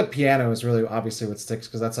mean, I think the piano is really obviously what sticks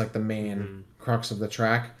because that's like the main crux of the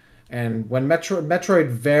track. And when Metroid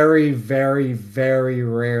very, very, very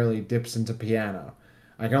rarely dips into piano.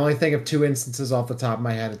 I can only think of two instances off the top of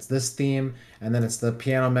my head. It's this theme, and then it's the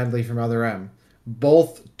piano medley from Other M.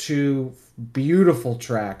 Both two beautiful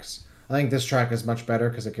tracks. I think this track is much better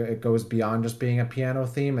because it goes beyond just being a piano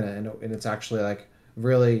theme, and it's actually like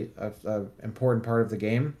really a important part of the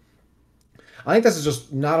game. I think this is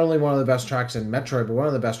just not only one of the best tracks in Metroid, but one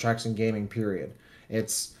of the best tracks in gaming, period.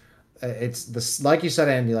 It's this, like you said,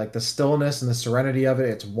 Andy, like the stillness and the serenity of it.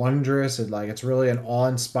 It's wondrous. It's really an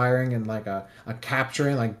awe-inspiring and like a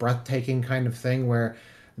capturing, like breathtaking kind of thing where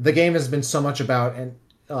the game has been so much about and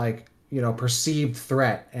like, perceived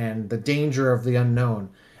threat and the danger of the unknown.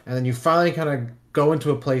 And then you finally kind of go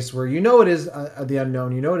into a place where it is the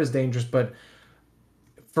unknown, it is dangerous, but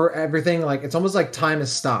for everything, like it's almost like time has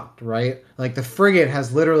stopped, right? Like the frigate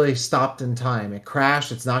has literally stopped in time. It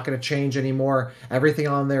crashed. It's not going to change anymore. Everything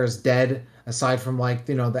on there is dead, aside from like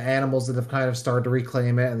the animals that have kind of started to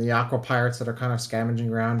reclaim it and the aqua pirates that are kind of scavenging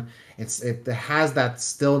around. It has that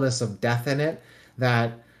stillness of death in it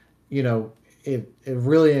that it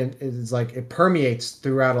really is like it permeates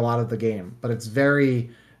throughout a lot of the game, but it's very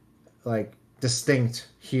like distinct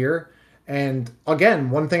here. And again,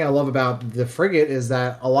 one thing I love about the frigate is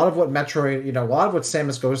that a lot of what Metroid, a lot of what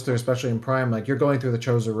Samus goes through, especially in Prime, like you're going through the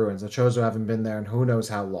Chozo ruins. The Chozo haven't been there in who knows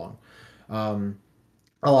how long.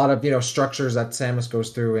 A lot of, structures that Samus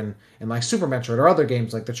goes through in like Super Metroid or other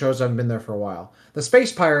games, like the Chozo haven't been there for a while. The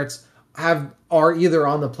Space Pirates are either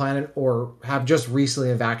on the planet or have just recently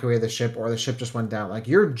evacuated the ship, or the ship just went down. Like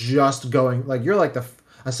you're just going, like you're like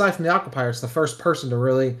aside from the occupier, it's the first person to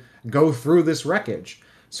really go through this wreckage.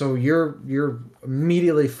 So you're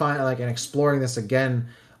immediately and exploring this again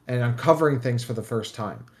and uncovering things for the first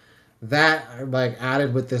time. That like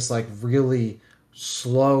added with this like really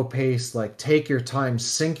slow pace, like take your time,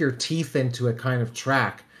 sink your teeth into it kind of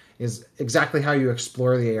track is exactly how you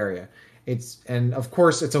explore the area. And of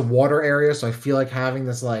course it's a water area, so I feel like having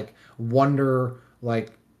this like wonder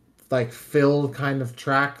like filled kind of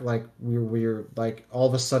track, like we're like all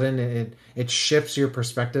of a sudden it shifts your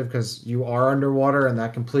perspective because you are underwater, and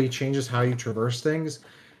that completely changes how you traverse things.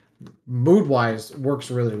 Mood wise, works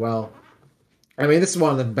really well. I mean, this is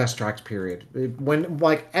one of the best tracks, period. When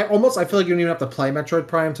like almost, I feel like you don't even have to play Metroid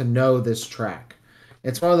Prime to know this track.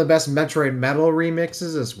 It's one of the best Metroid Metal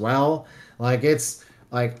remixes as well. Like it's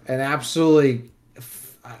like an absolutely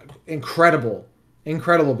incredible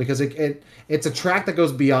because it's a track that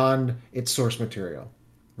goes beyond its source material,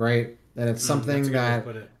 right? And it's something that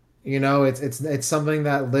it's something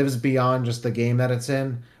that lives beyond just the game that it's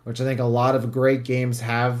in, which I think a lot of great games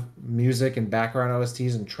have music and background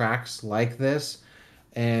OSTs and tracks like this.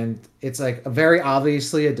 And it's like very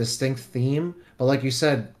obviously a distinct theme, but like you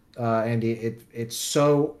said, Andy,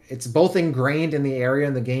 it's both ingrained in the area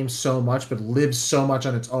and the game so much, but lives so much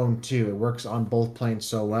on its own too. It works on both planes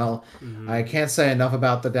so well. I can't say enough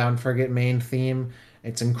about the Down Frigate main theme.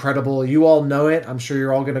 It's incredible. You all know it. I'm sure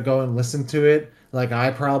you're all going to go and listen to it, like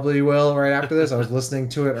I probably will right after this. I was listening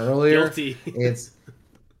to it earlier. Guilty.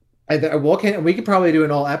 We could probably do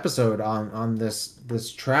an all episode on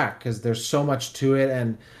this track because there's so much to it.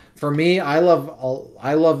 And for me, I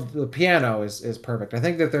love the piano is perfect. I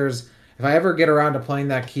think that if I ever get around to playing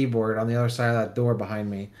that keyboard on the other side of that door behind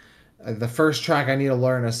me, the first track I need to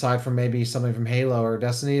learn, aside from maybe something from Halo or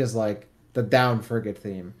Destiny, is like the Down Frigate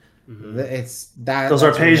theme. It's that those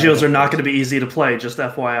arpeggios are not going to be easy to play. Just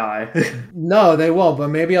FYI. No, they won't. But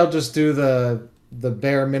maybe I'll just do the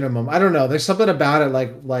bare minimum. I don't know. There's something about it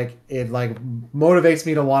like it like motivates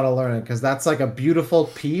me to want to learn it, because that's like a beautiful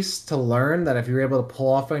piece to learn that if you're able to pull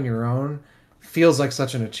off on your own, feels like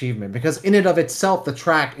such an achievement, because in and of itself the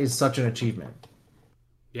track is such an achievement.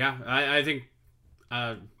 Yeah, I think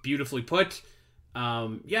beautifully put.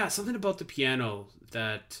 Something about the piano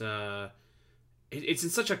that it's in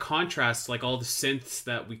such a contrast, like all the synths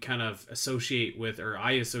that we kind of associate with, or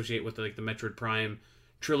I associate with, like the Metroid Prime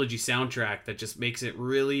trilogy soundtrack, that just makes it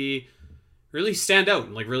really, really stand out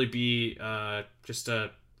and like really be just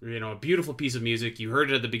a beautiful piece of music. You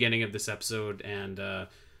heard it at the beginning of this episode, and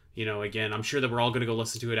again, I'm sure that we're all going to go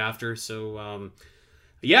listen to it after. So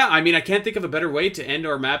I mean, I can't think of a better way to end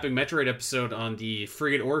our Mapping Metroid episode on the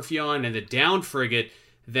Frigate Orpheon and the Down Frigate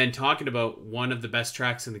than talking about one of the best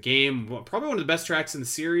tracks in the game, probably one of the best tracks in the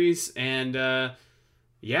series, and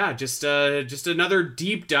just another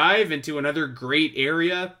deep dive into another great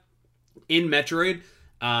area in Metroid.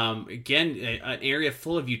 Again, an area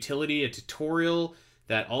full of utility, a tutorial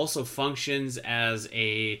that also functions as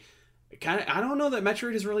a kind of, I don't know that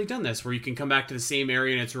Metroid has really done this, where you can come back to the same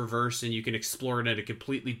area in its reverse and you can explore it in a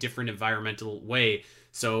completely different environmental way.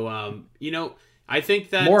 So, I think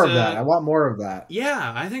that more of that. I want more of that.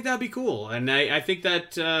 Yeah, I think that'd be cool, and I think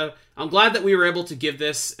that I'm glad that we were able to give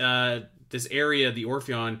this this area, the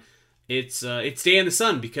Orpheon, its day in the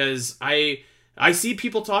sun, because I see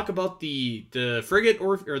people talk about the frigate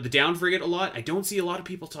or the Down Frigate a lot. I don't see a lot of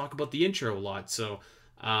people talk about the intro a lot. So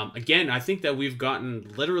again, I think that we've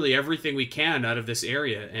gotten literally everything we can out of this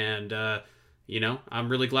area, and I'm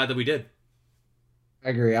really glad that we did. I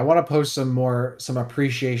agree. I want to post some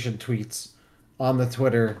appreciation tweets on the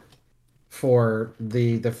Twitter for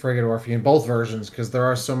the Frigate Orpheon, both versions, because there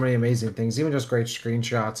are so many amazing things, even just great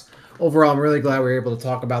screenshots. Overall, I'm really glad we were able to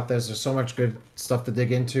talk about this. There's so much good stuff to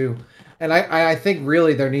dig into. And I think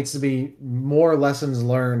really there needs to be more lessons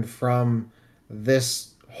learned from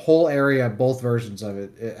this whole area, both versions of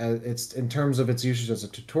it. It's in terms of its usage as a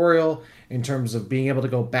tutorial, in terms of being able to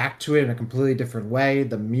go back to it in a completely different way,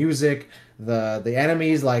 the music, the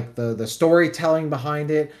enemies, like the storytelling behind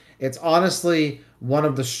it. It's honestly one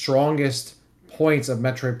of the strongest points of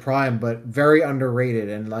Metroid Prime, but very underrated,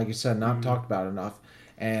 and like you said, not talked about enough,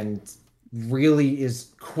 and really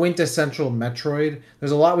is quintessential Metroid.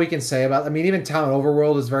 There's a lot we can say about, I mean, even Town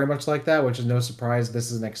Overworld is very much like that, which is no surprise.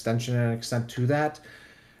 This is an extension and an extent to that.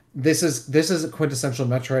 This is a quintessential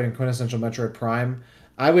Metroid and quintessential Metroid Prime.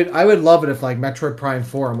 I would love it if like Metroid Prime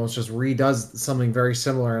 4 almost just redoes something very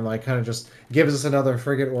similar and like kind of just gives us another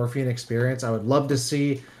Frigate Orpheon experience. I would love to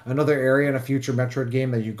see another area in a future Metroid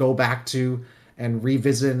game that you go back to and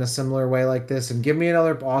revisit in a similar way like this, and give me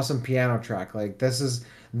another awesome piano track. Like this is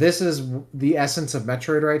the essence of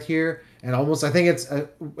Metroid right here, and almost I think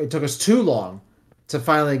it took us too long to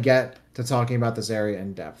finally get to talking about this area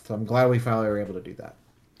in depth. So I'm glad we finally were able to do that.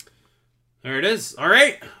 There it is. All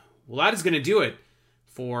right. Well, that is going to do it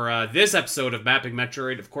for this episode of Mapping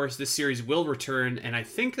Metroid. Of course, this series will return, and I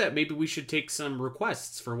think that maybe we should take some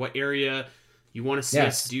requests for what area you want to see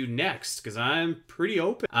us do next, because I'm pretty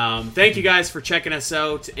open. Thank you guys for checking us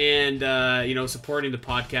out and supporting the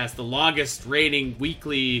podcast, the longest rating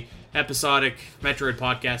weekly episodic Metroid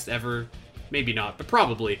podcast ever. Maybe not, but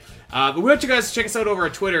probably. But we want you guys to check us out over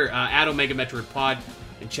on Twitter, at Omega Metroid Pod,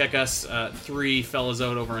 and check us three fellas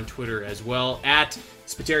out over on Twitter as well, at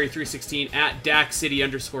Spiteri316, at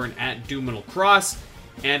DaxCity_, and at Doominal Cross.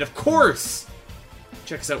 And of course,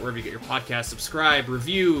 check us out wherever you get your podcast. Subscribe,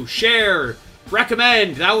 review, share,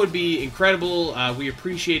 recommend. That would be incredible. We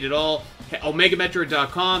appreciate it all.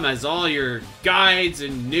 OmegaMetroid.com has all your guides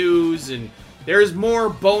and news, and there's more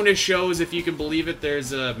bonus shows, if you can believe it.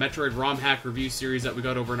 There's a Metroid ROM hack review series that we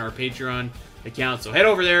got over in our Patreon account. So head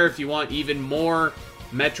over there if you want even more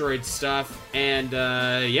Metroid stuff. And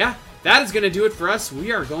that is going to do it for us.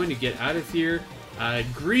 We are going to get out of here.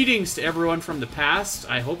 Greetings to everyone from the past.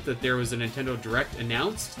 I hope that there was a Nintendo Direct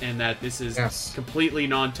announced and that this is completely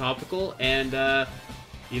non-topical. And,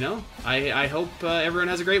 I hope everyone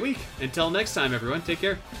has a great week. Until next time, everyone, take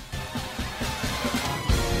care.